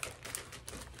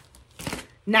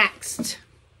 Next.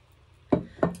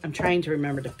 I'm trying to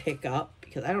remember to pick up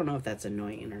because I don't know if that's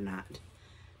annoying or not.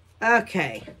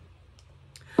 Okay.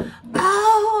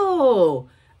 Oh,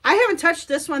 I haven't touched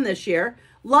this one this year.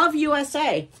 Love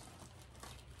USA.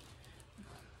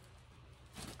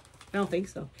 I don't think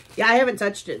so. Yeah, I haven't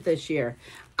touched it this year.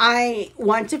 I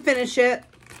want to finish it,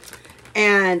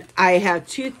 and I have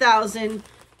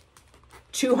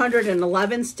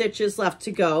 2,211 stitches left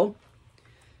to go.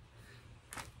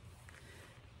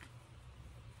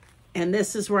 And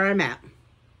this is where I'm at.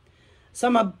 So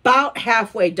I'm about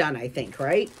halfway done, I think,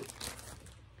 right?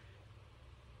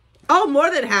 Oh,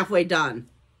 more than halfway done.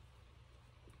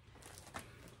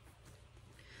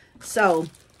 So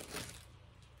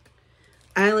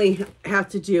I only have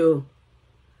to do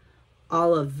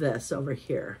all of this over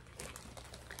here.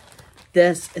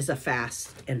 This is a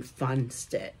fast and fun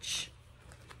stitch.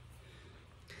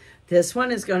 This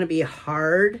one is going to be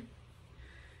hard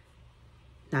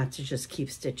not to just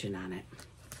keep stitching on it.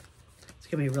 It's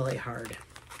going to be really hard.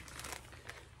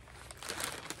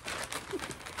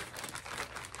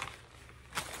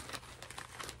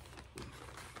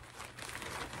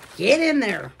 Get in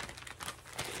there.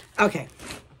 Okay.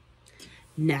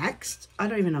 Next, I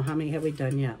don't even know how many have we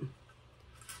done yet.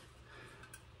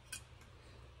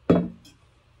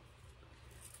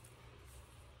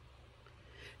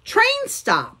 Train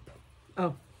stop.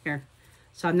 Oh, here.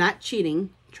 So I'm not cheating.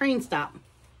 Train stop.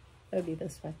 That would be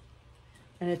this way.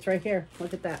 And it's right here.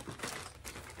 Look at that.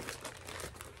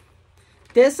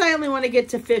 This I only want to get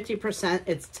to 50%.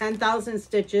 It's 10,000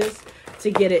 stitches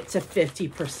to get it to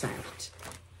 50%.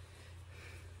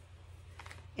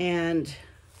 And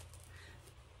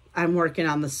I'm working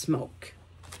on the smoke.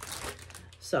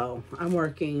 So I'm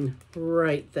working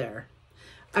right there.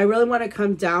 I really want to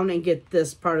come down and get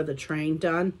this part of the train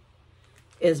done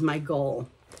is my goal.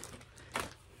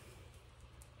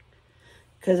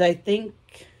 Because I think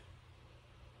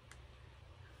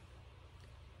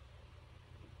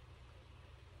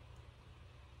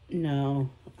no,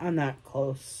 I'm not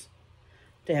close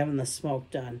to having the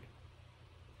smoke done.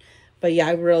 But yeah,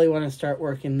 I really want to start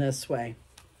working this way.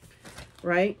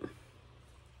 Right?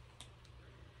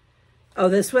 Oh,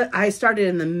 this one, I started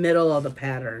in the middle of the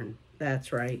pattern.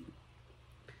 That's right.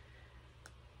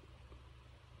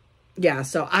 Yeah,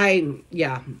 so I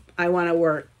want to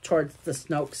work towards the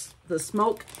smoke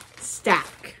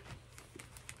stack.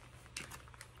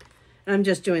 And I'm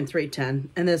just doing 310.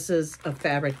 And this is a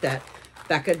fabric that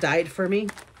Becca dyed for me.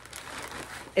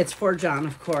 It's for John,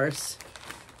 of course.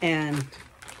 And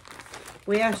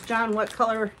we asked John what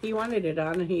color he wanted it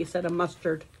on, and he said a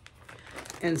mustard.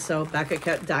 And so Becca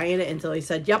kept dyeing it until he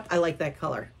said, yep, I like that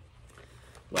color.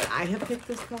 Would I have picked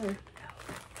this color?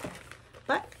 No.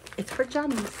 But it's for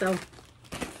Johnny, so.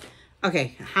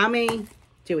 Okay, how many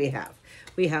do we have?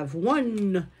 We have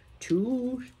 1,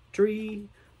 2, 3,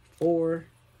 4,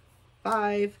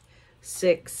 5,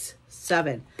 6,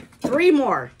 7. 3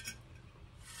 more.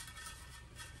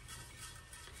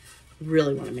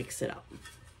 Really want to mix it up.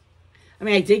 I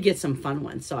mean, I did get some fun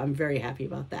ones, so I'm very happy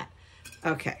about that.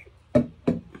 Okay.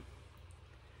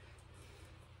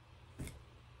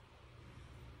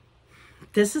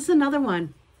 This is another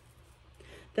one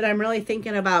that I'm really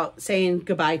thinking about saying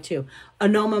goodbye to. A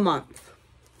gnome a month.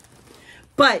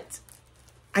 But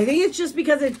I think it's just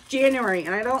because it's January,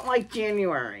 and I don't like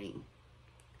January.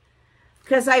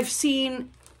 because I've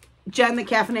seen Jen, the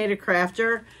Caffeinated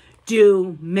Crafter,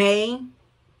 do May.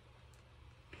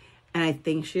 And I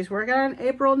think she's working on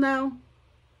April now.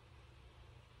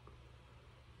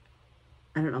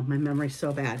 I don't know. My memory's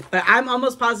so bad. But I'm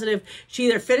almost positive she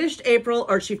either finished April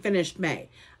or she finished May.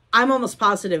 I'm almost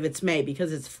positive it's May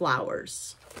because it's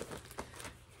flowers.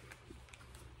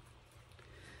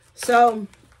 So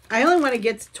I only want to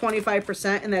get to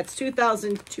 25%, and that's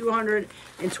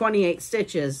 2,228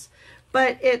 stitches.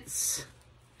 But it's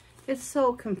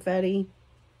so confetti.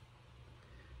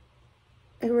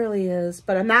 It really is.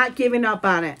 But I'm not giving up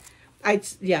on it. I'm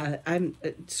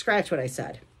scratch what I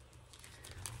said.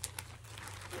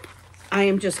 I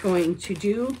am just going to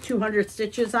do 200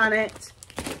 stitches on it.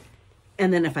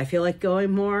 And then if I feel like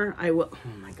going more, I will.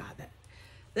 Oh my God,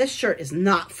 this shirt is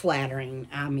not flattering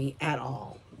on me at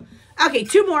all. Okay,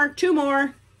 two more.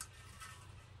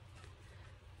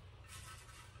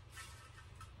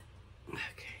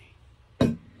 Okay.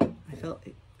 I felt,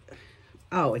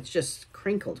 oh, it's just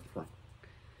crinkled.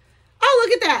 Oh,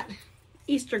 look at that.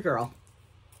 Easter girl.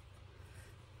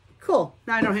 Cool.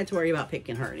 Now I don't have to worry about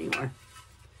picking her anymore.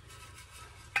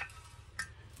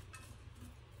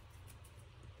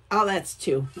 Oh, that's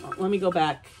two. Oh, let me go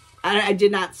back. I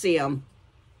did not see them.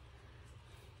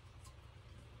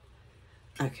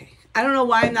 Okay. I don't know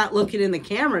why I'm not looking in the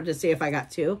camera to see if I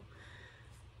got two.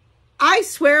 I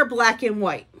swear black and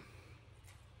white.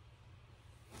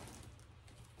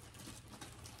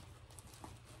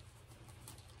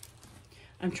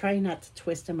 I'm trying not to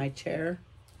twist in my chair.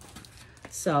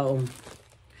 So,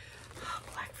 oh,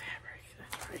 black fabric.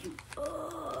 That's right.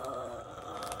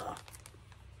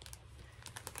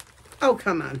 Oh,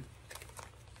 come on.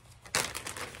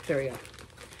 There we go.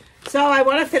 So I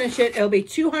want to finish it. It'll be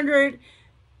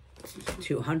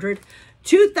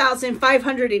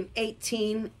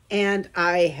 2,518, and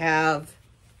I have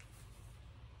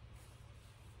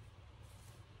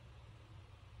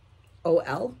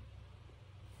OL.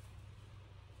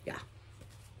 Yeah.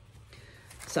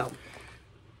 So,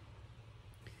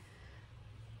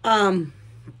 I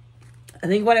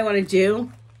think what I want to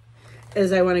do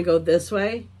is I want to go this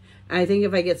way. I think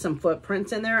if I get some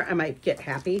footprints in there, I might get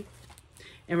happy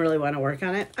and really want to work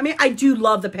on it. I mean, I do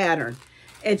love the pattern.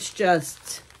 It's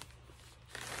just,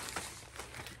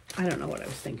 I don't know what I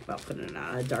was thinking about putting it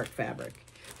on a dark fabric.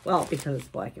 Well, because it's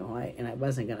black and white and I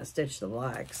wasn't going to stitch the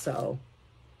black. So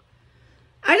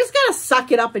I just got to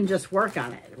suck it up and just work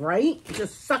on it, right?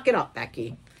 Just suck it up,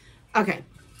 Becky. Okay.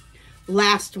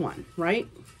 Last one, right?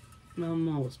 I'm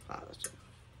almost positive.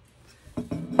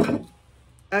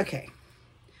 Okay.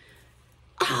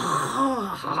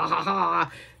 Oh,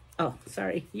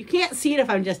 sorry. You can't see it if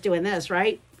I'm just doing this,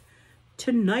 right?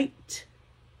 Tonight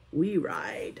we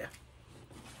ride.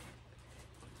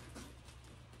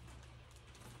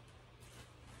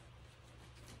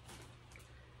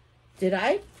 Did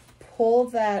I pull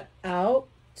that out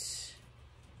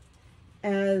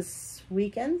as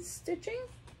weekend stitching?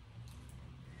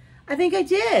 I think I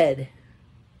did.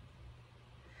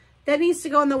 That needs to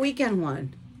go in the weekend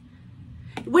one.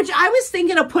 Which I was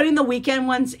thinking of putting the weekend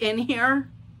ones in here.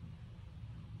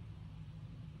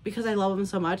 Because I love them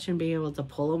so much, and being able to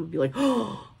pull them and be like,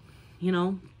 oh, you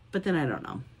know. But then I don't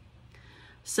know.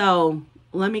 So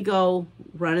let me go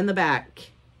run in the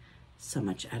back. So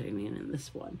much editing in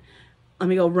this one. Let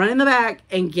me go run in the back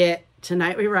and get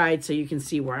Tonight We Ride so you can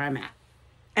see where I'm at.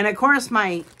 And of course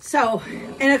my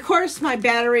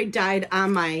battery died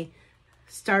on my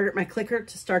clicker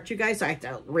to start you guys. So I have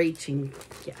to reach and,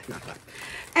 yeah, not fun.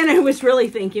 And I was really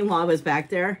thinking while I was back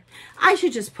there, I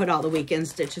should just put all the weekend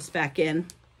stitches back in.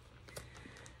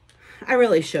 I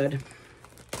really should.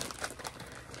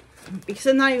 Because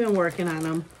I'm not even working on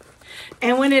them.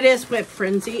 And when it is Whip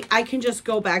Frenzy, I can just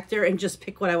go back there and just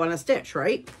pick what I want to stitch,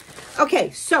 right?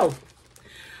 Okay, so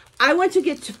I want to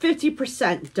get to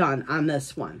 50% done on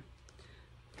this one.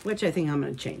 Which I think I'm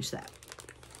going to change that.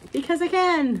 Because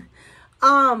again,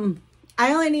 I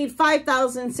only need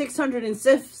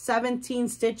 5,617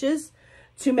 stitches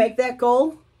to make that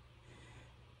goal.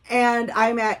 And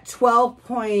I'm at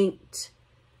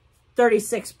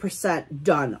 12.36%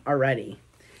 done already.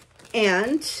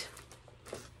 And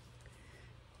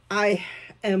I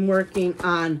am working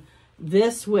on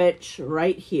this witch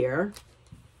right here.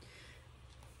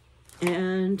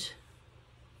 And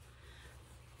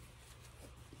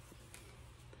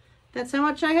that's how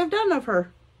much I have done of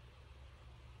her.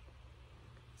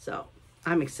 So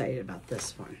I'm excited about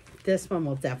this one. This one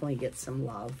will definitely get some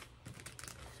love.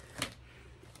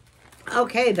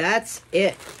 Okay, that's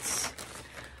it.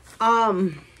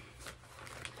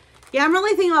 Yeah, I'm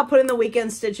really thinking about putting the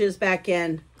weekend stitches back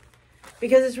in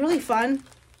because it's really fun.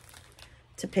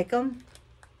 to pick them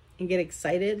and get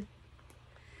excited.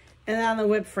 And then on the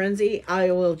Whip Frenzy,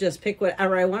 I will just pick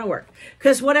whatever I want to work.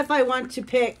 Because what if I want to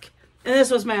pick, and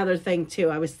this was my other thing too,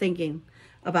 I was thinking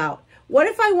about, what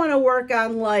if I want to work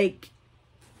on like,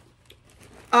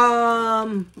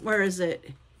 where is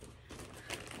it?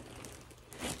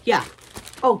 Yeah.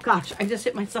 Oh gosh, I just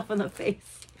hit myself in the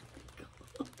face.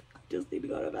 I just need to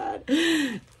go to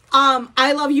bed.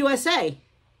 I Love USA.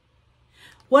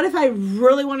 What if I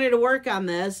really wanted to work on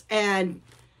this and,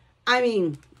 I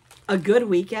mean, a good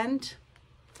weekend,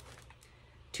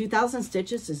 2,000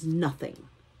 stitches is nothing.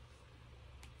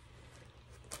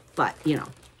 But, you know,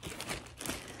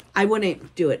 I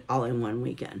wouldn't do it all in one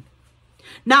weekend.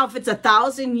 Now, if it's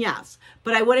 1,000, yes.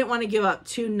 But I wouldn't want to give up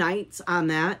 2 nights on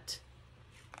that,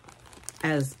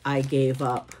 as I gave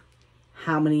up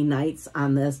how many nights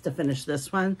on this to finish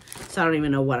this one. So I don't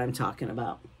even know what I'm talking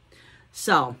about.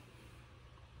 So,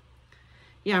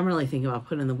 yeah, I'm really thinking about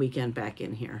putting the weekend back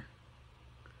in here.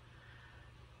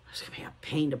 It's going to be a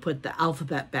pain to put the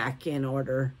alphabet back in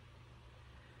order.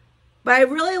 But I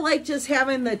really like just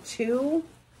having the 2.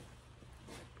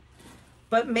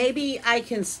 But maybe I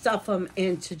can stuff them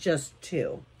into just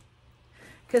 2.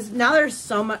 Because now there's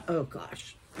so much... Oh,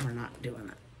 gosh. We're not doing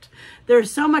that.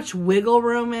 There's so much wiggle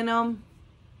room in them.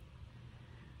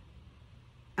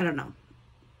 I don't know.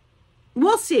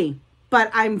 We'll see.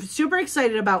 But I'm super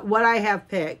excited about what I have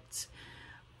picked.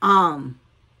 And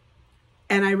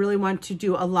I really want to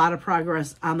do a lot of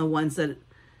progress on the ones that,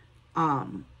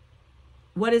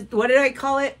 what did I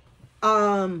call it?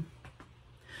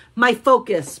 My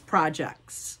focus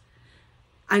projects.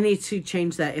 I need to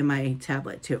change that in my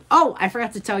tablet too. Oh, I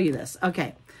forgot to tell you this.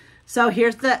 Okay. So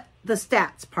here's the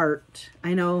stats part.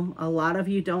 I know a lot of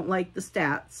you don't like the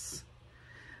stats,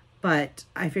 but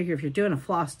I figure if you're doing a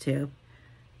floss tube,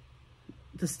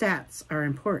 the stats are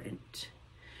important.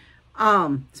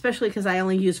 Especially because I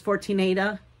only use 14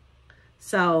 Ada.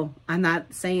 So I'm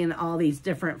not saying all these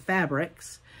different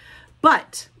fabrics.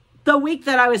 But the week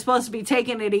that I was supposed to be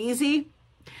taking it easy,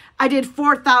 I did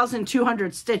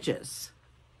 4,200 stitches.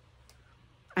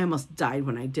 I almost died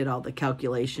when I did all the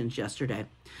calculations yesterday.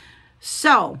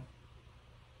 So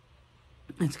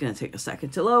it's going to take a second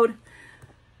to load.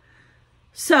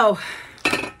 So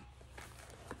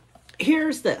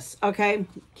here's this, okay?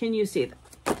 Can you see that?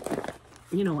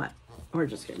 You know what? We're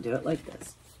just going to do it like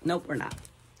this. Nope, we're not.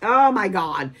 Oh my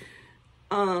God.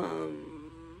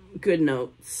 Good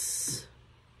notes.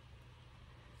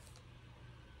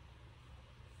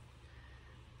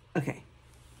 Okay.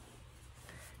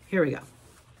 Here we go.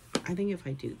 I think if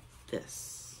I do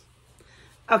this.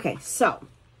 Okay, so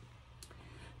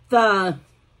the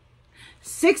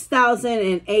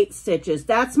 6,008 stitches,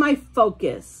 that's my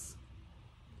focus.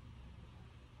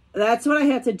 That's what I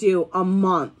have to do a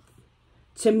month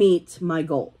to meet my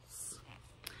goals.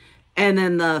 And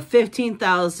then the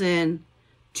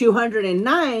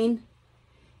 15,209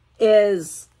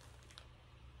 is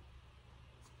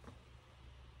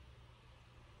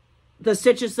the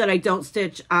stitches that I don't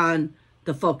stitch on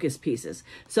the focus pieces.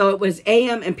 So it was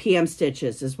AM and PM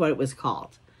stitches is what it was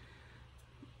called.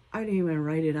 I didn't even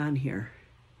write it on here.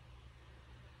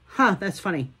 Huh, that's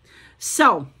funny.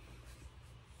 So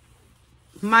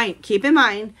keep in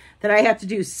mind that I have to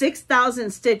do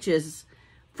 6,000 stitches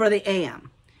for the AM.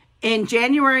 In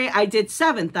January, I did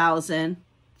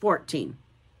 7,014.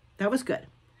 That was good.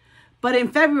 But in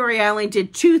February, I only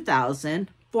did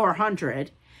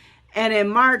 2,400. And in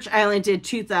March, I only did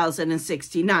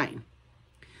 2,069.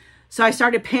 So I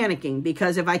started panicking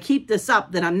because if I keep this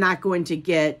up, then I'm not going to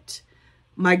get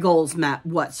my goals met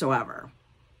whatsoever.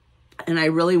 And I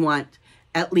really want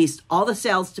at least all the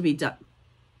sales to be done.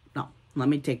 No, let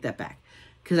me take that back.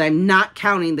 Because I'm not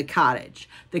counting the cottage.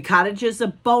 The cottage is a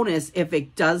bonus if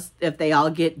they all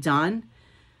get done.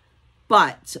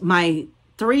 But my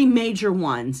 3 major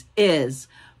ones is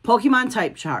Pokemon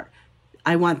Type Chart.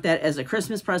 I want that as a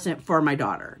Christmas present for my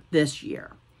daughter this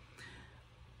year.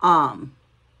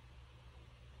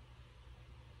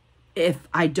 If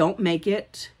I don't make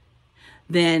it,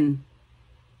 then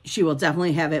she will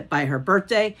definitely have it by her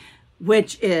birthday,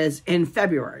 which is in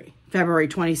February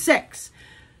 26th.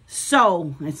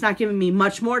 So it's not giving me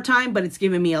much more time, but it's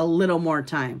giving me a little more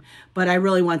time. But I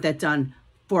really want that done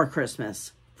for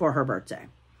Christmas, for her birthday.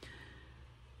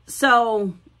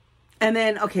 So, and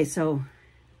then, okay, so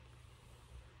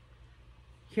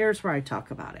here's where I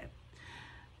talk about it.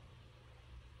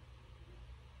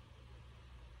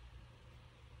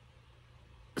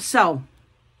 So,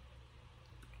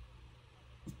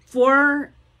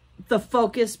 for the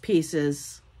focus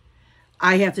pieces,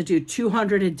 I have to do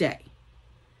 200 a day.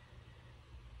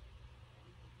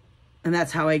 And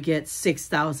that's how I get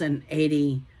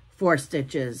 6,084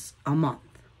 stitches a month.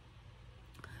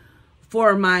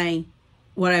 For my,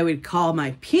 what I would call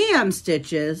my PM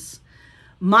stitches,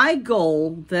 my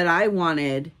goal that I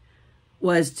wanted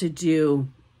was to do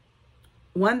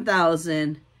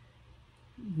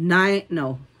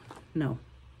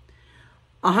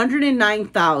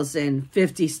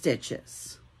 109,050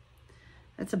 stitches.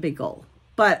 That's a big goal.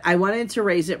 But I wanted to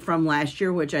raise it from last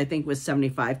year, which I think was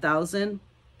 75,000.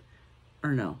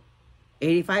 Or no,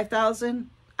 85,000?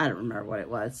 I don't remember what it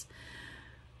was.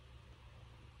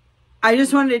 I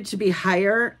just wanted it to be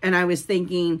higher, and I was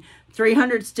thinking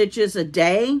 300 stitches a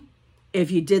day.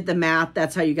 If you did the math,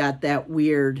 that's how you got that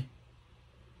weird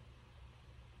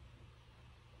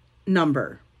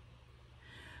number.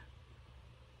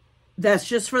 That's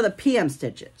just for the PM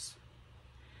stitches.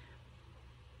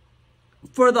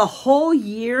 For the whole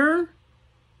year,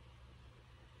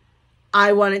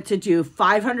 I wanted to do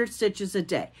 500 stitches a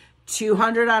day.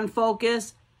 200 on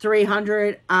focus,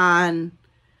 300 on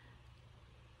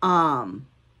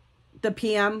the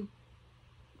PM.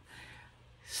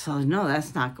 So no,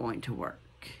 that's not going to work.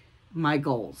 My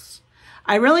goals.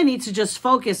 I really need to just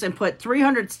focus and put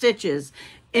 300 stitches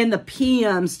in the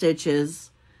PM stitches,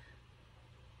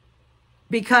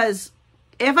 because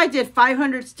if I did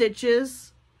 500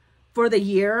 stitches for the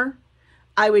year,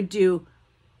 I would do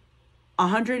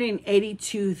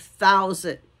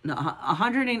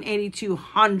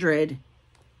 182,200.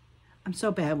 I'm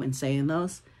so bad when saying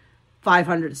those.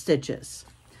 500 stitches.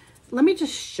 Let me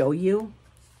just show you.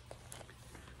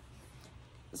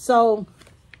 So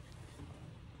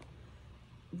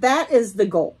that is the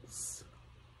goals.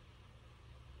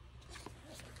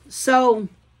 So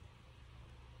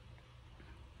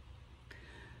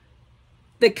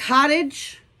the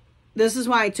cottage, this is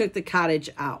why I took the cottage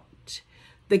out.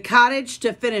 The cottage,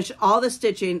 to finish all the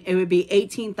stitching, it would be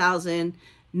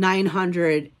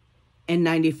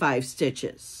 18,995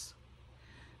 stitches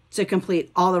to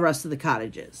complete all the rest of the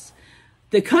cottages.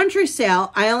 The country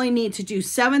sale, I only need to do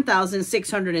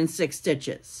 7,606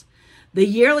 stitches. The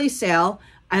yearly sale,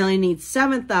 I only need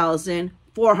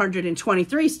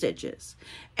 7,423 stitches.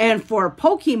 And for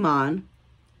Pokemon,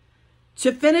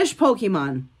 to finish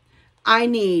Pokemon, I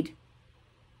need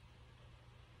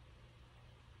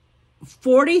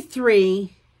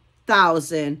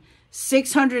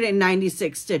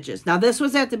 43,696 stitches. Now, this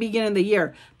was at the beginning of the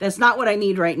year. That's not what I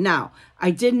need right now.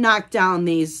 I did knock down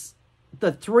the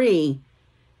three,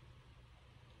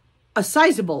 a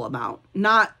sizable amount,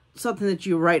 not something that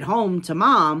you write home to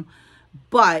mom,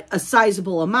 but a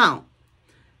sizable amount.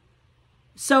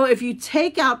 So if you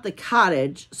take out the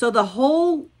cottage, so the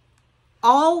whole,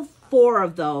 all four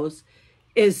of those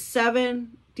is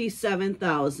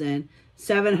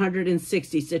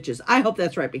 77,760 stitches. I hope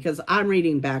that's right, because I'm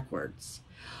reading backwards.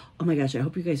 Oh my gosh, I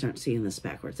hope you guys aren't seeing this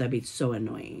backwards. That'd be so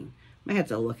annoying. I might have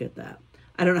to look at that.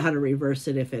 I don't know how to reverse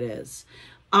it if it is.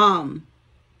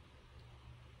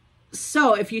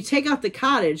 So if you take out the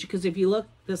cottage, because if you look,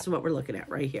 this is what we're looking at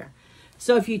right here.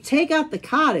 So if you take out the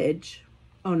cottage,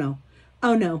 oh no,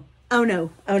 oh no, oh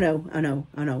no, oh no, oh no,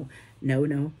 oh no, no,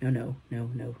 no, no, no, no,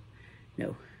 no,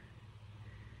 no.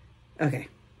 Okay.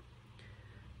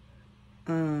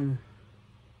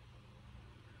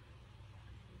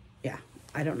 Yeah,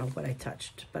 I don't know what I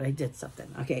touched, but I did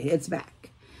something. Okay, it's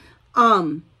back.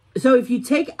 So if you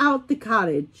take out the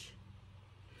cottage,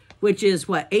 which is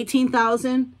what,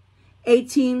 18,000?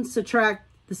 18 subtract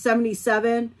the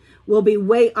 77 will be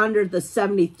way under the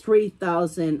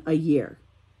 73,000 a year.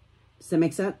 Does that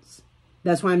make sense?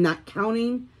 That's why I'm not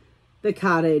counting the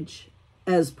cottage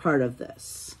as part of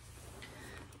this.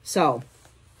 So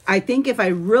I think if I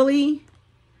really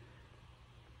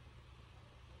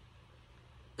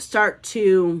start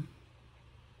to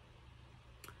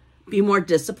be more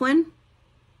disciplined,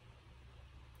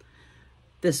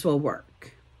 this will work.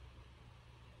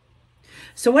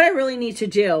 So what I really need to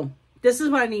do, this is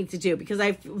what I need to do, because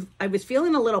I was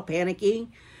feeling a little panicky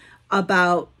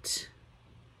about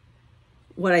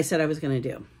what I said I was going to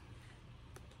do.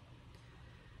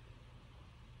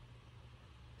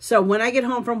 So when I get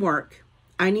home from work,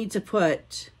 I need to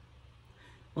put,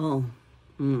 well,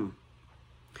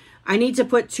 I need to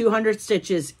put 200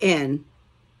 stitches in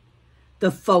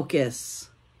the focus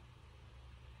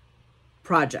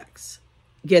projects.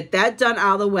 Get that done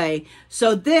out of the way.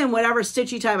 So then whatever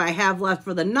stitchy time I have left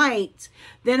for the night,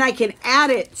 then I can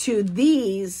add it to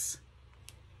these.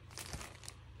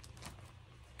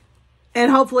 And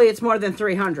hopefully it's more than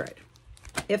 300.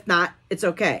 If not, it's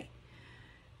okay.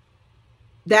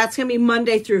 That's going to be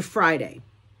Monday through Friday.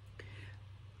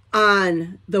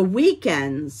 On the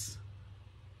weekends,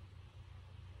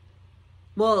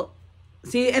 well,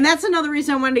 See, and that's another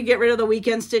reason I wanted to get rid of the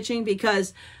weekend stitching,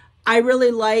 because I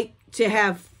really like to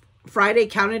have Friday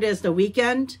counted as the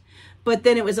weekend, but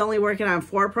then it was only working on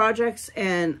 4 projects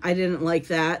and I didn't like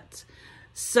that.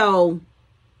 So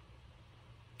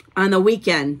on the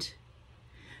weekend,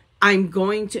 I'm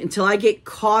going to, until I get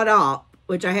caught up,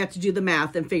 which I have to do the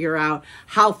math and figure out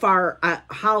how far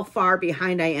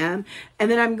behind I am. And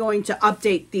then I'm going to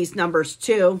update these numbers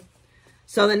too.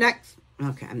 So the next,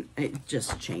 okay, it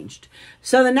just changed.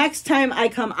 So the next time I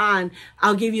come on,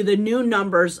 I'll give you the new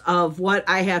numbers of what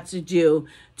I have to do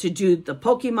the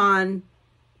Pokemon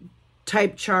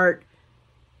type chart,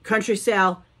 country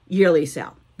sale, yearly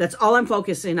sale. That's all I'm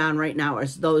focusing on right now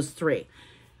is those 3.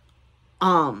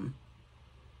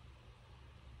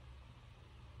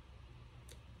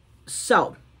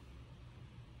 So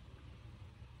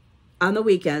on the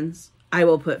weekends, I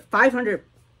will put 500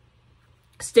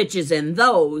 stitches in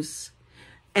those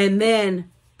and then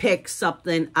pick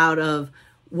something out of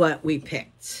what we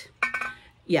picked.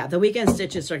 Yeah, the weekend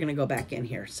stitches are going to go back in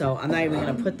here. So I'm not even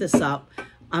going to put this up.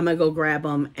 I'm going to go grab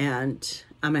them and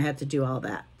I'm going to have to do all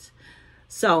that.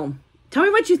 So tell me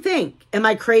what you think. Am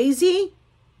I crazy?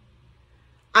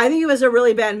 I think it was a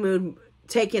really bad mood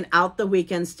taking out the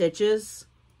weekend stitches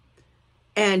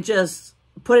and just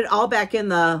put it all back in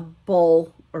the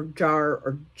bowl or jar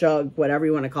or jug, whatever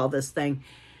you want to call this thing.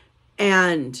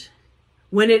 And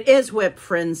when it is Whip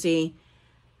Frenzy,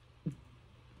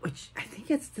 which I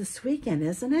think it's this weekend,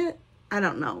 isn't it? I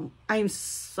don't know. I'm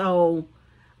so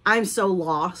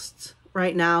lost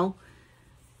right now.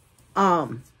 I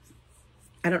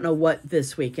don't know what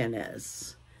this weekend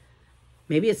is.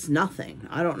 Maybe it's nothing.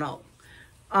 I don't know.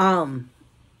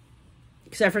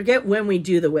 Because I forget when we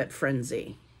do the Whip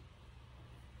Frenzy.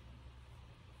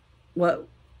 What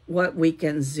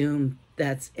weekend Zoom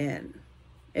that's in.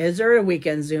 Is there a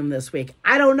weekend Zoom this week?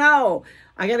 I don't know.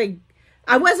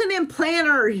 I wasn't in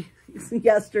Planner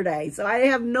yesterday, so I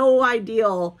have no idea.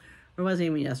 Or it wasn't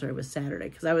even yesterday, it was Saturday,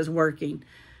 because I was working.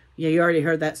 Yeah, you already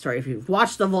heard that story. If you've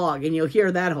watched the vlog, and you'll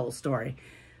hear that whole story.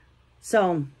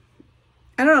 So,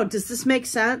 I don't know. Does this make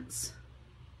sense?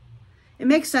 It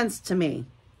makes sense to me.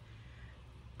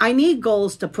 I need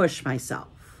goals to push myself.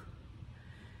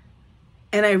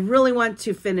 And I really want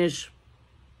to finish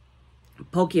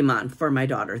Pokemon for my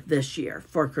daughter this year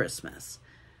for Christmas.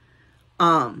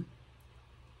 I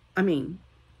mean,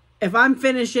 if I'm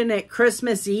finishing it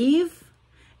Christmas Eve,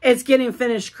 it's getting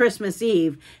finished Christmas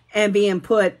Eve and being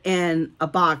put in a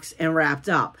box and wrapped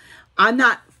up. I'm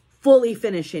not fully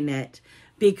finishing it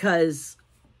because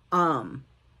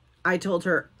I told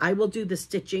her I will do the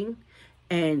stitching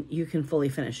and you can fully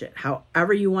finish it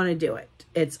however you want to do it.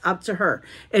 It's up to her.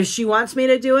 If she wants me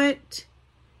to do it,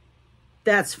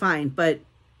 that's fine. But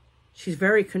she's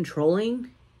very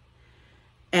controlling.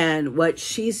 And what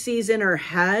she sees in her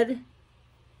head,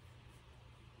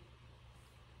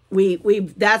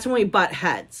 that's when we butt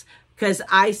heads. Because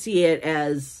I see it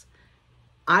as,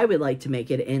 I would like to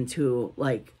make it into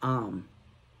like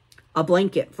a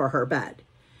blanket for her bed.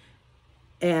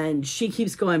 And she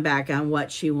keeps going back on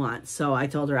what she wants. So I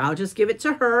told her I'll just give it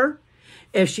to her.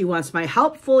 If she wants my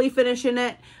help fully finishing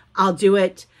it, I'll do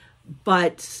it.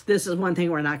 But this is one thing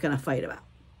we're not going to fight about.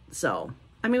 So,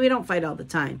 I mean, we don't fight all the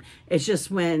time. It's just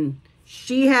when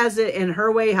she has it in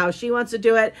her way, how she wants to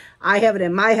do it. I have it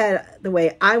in my head the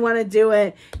way I want to do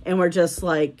it. And we're just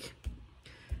like,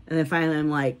 and then finally I'm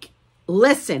like,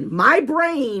 listen, my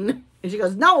brain. And she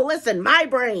goes, no, listen, my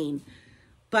brain.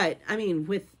 But, I mean,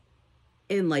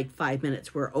 in like 5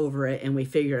 minutes, we're over it and we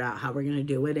figured out how we're going to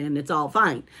do it and it's all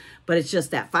fine. But it's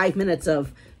just that 5 minutes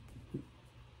of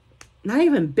not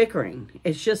even bickering.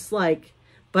 It's just like,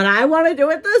 but I want to do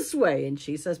it this way. And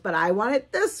she says, but I want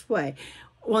it this way.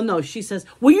 Well, no, she says,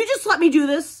 will you just let me do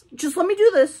this? Just let me do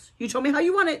this. You told me how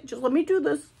you want it. Just let me do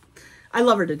this. I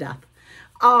love her to death.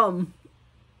 And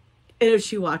if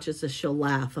she watches this, she'll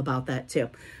laugh about that too.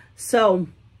 So,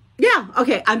 yeah,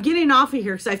 okay, I'm getting off of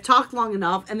here because I've talked long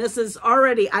enough. And this is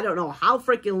already, I don't know how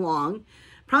freaking long.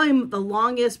 Probably the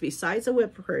longest, besides a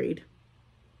whip parade,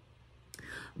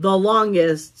 the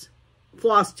longest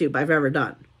Flosstube I've ever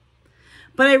done.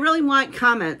 But I really want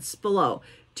comments below.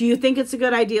 Do you think it's a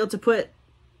good idea to put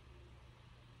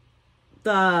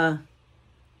the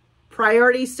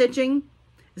priority stitching?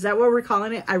 Is that what we're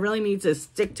calling it? I really need to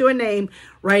stick to a name,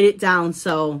 write it down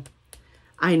so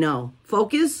I know.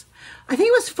 Focus? I think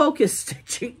it was focus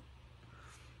stitching.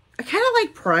 I kind of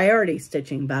like priority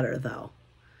stitching better though.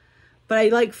 But I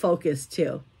like focus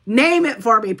too. Name it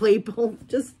for me, people.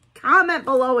 Just comment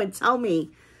below and tell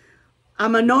me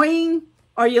I'm annoying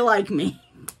or you like me.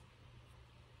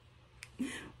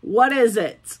 What is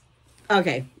it?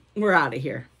 Okay, we're out of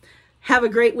here. Have a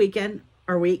great weekend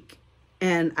or week,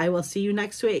 and I will see you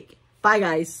next week. Bye,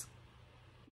 guys.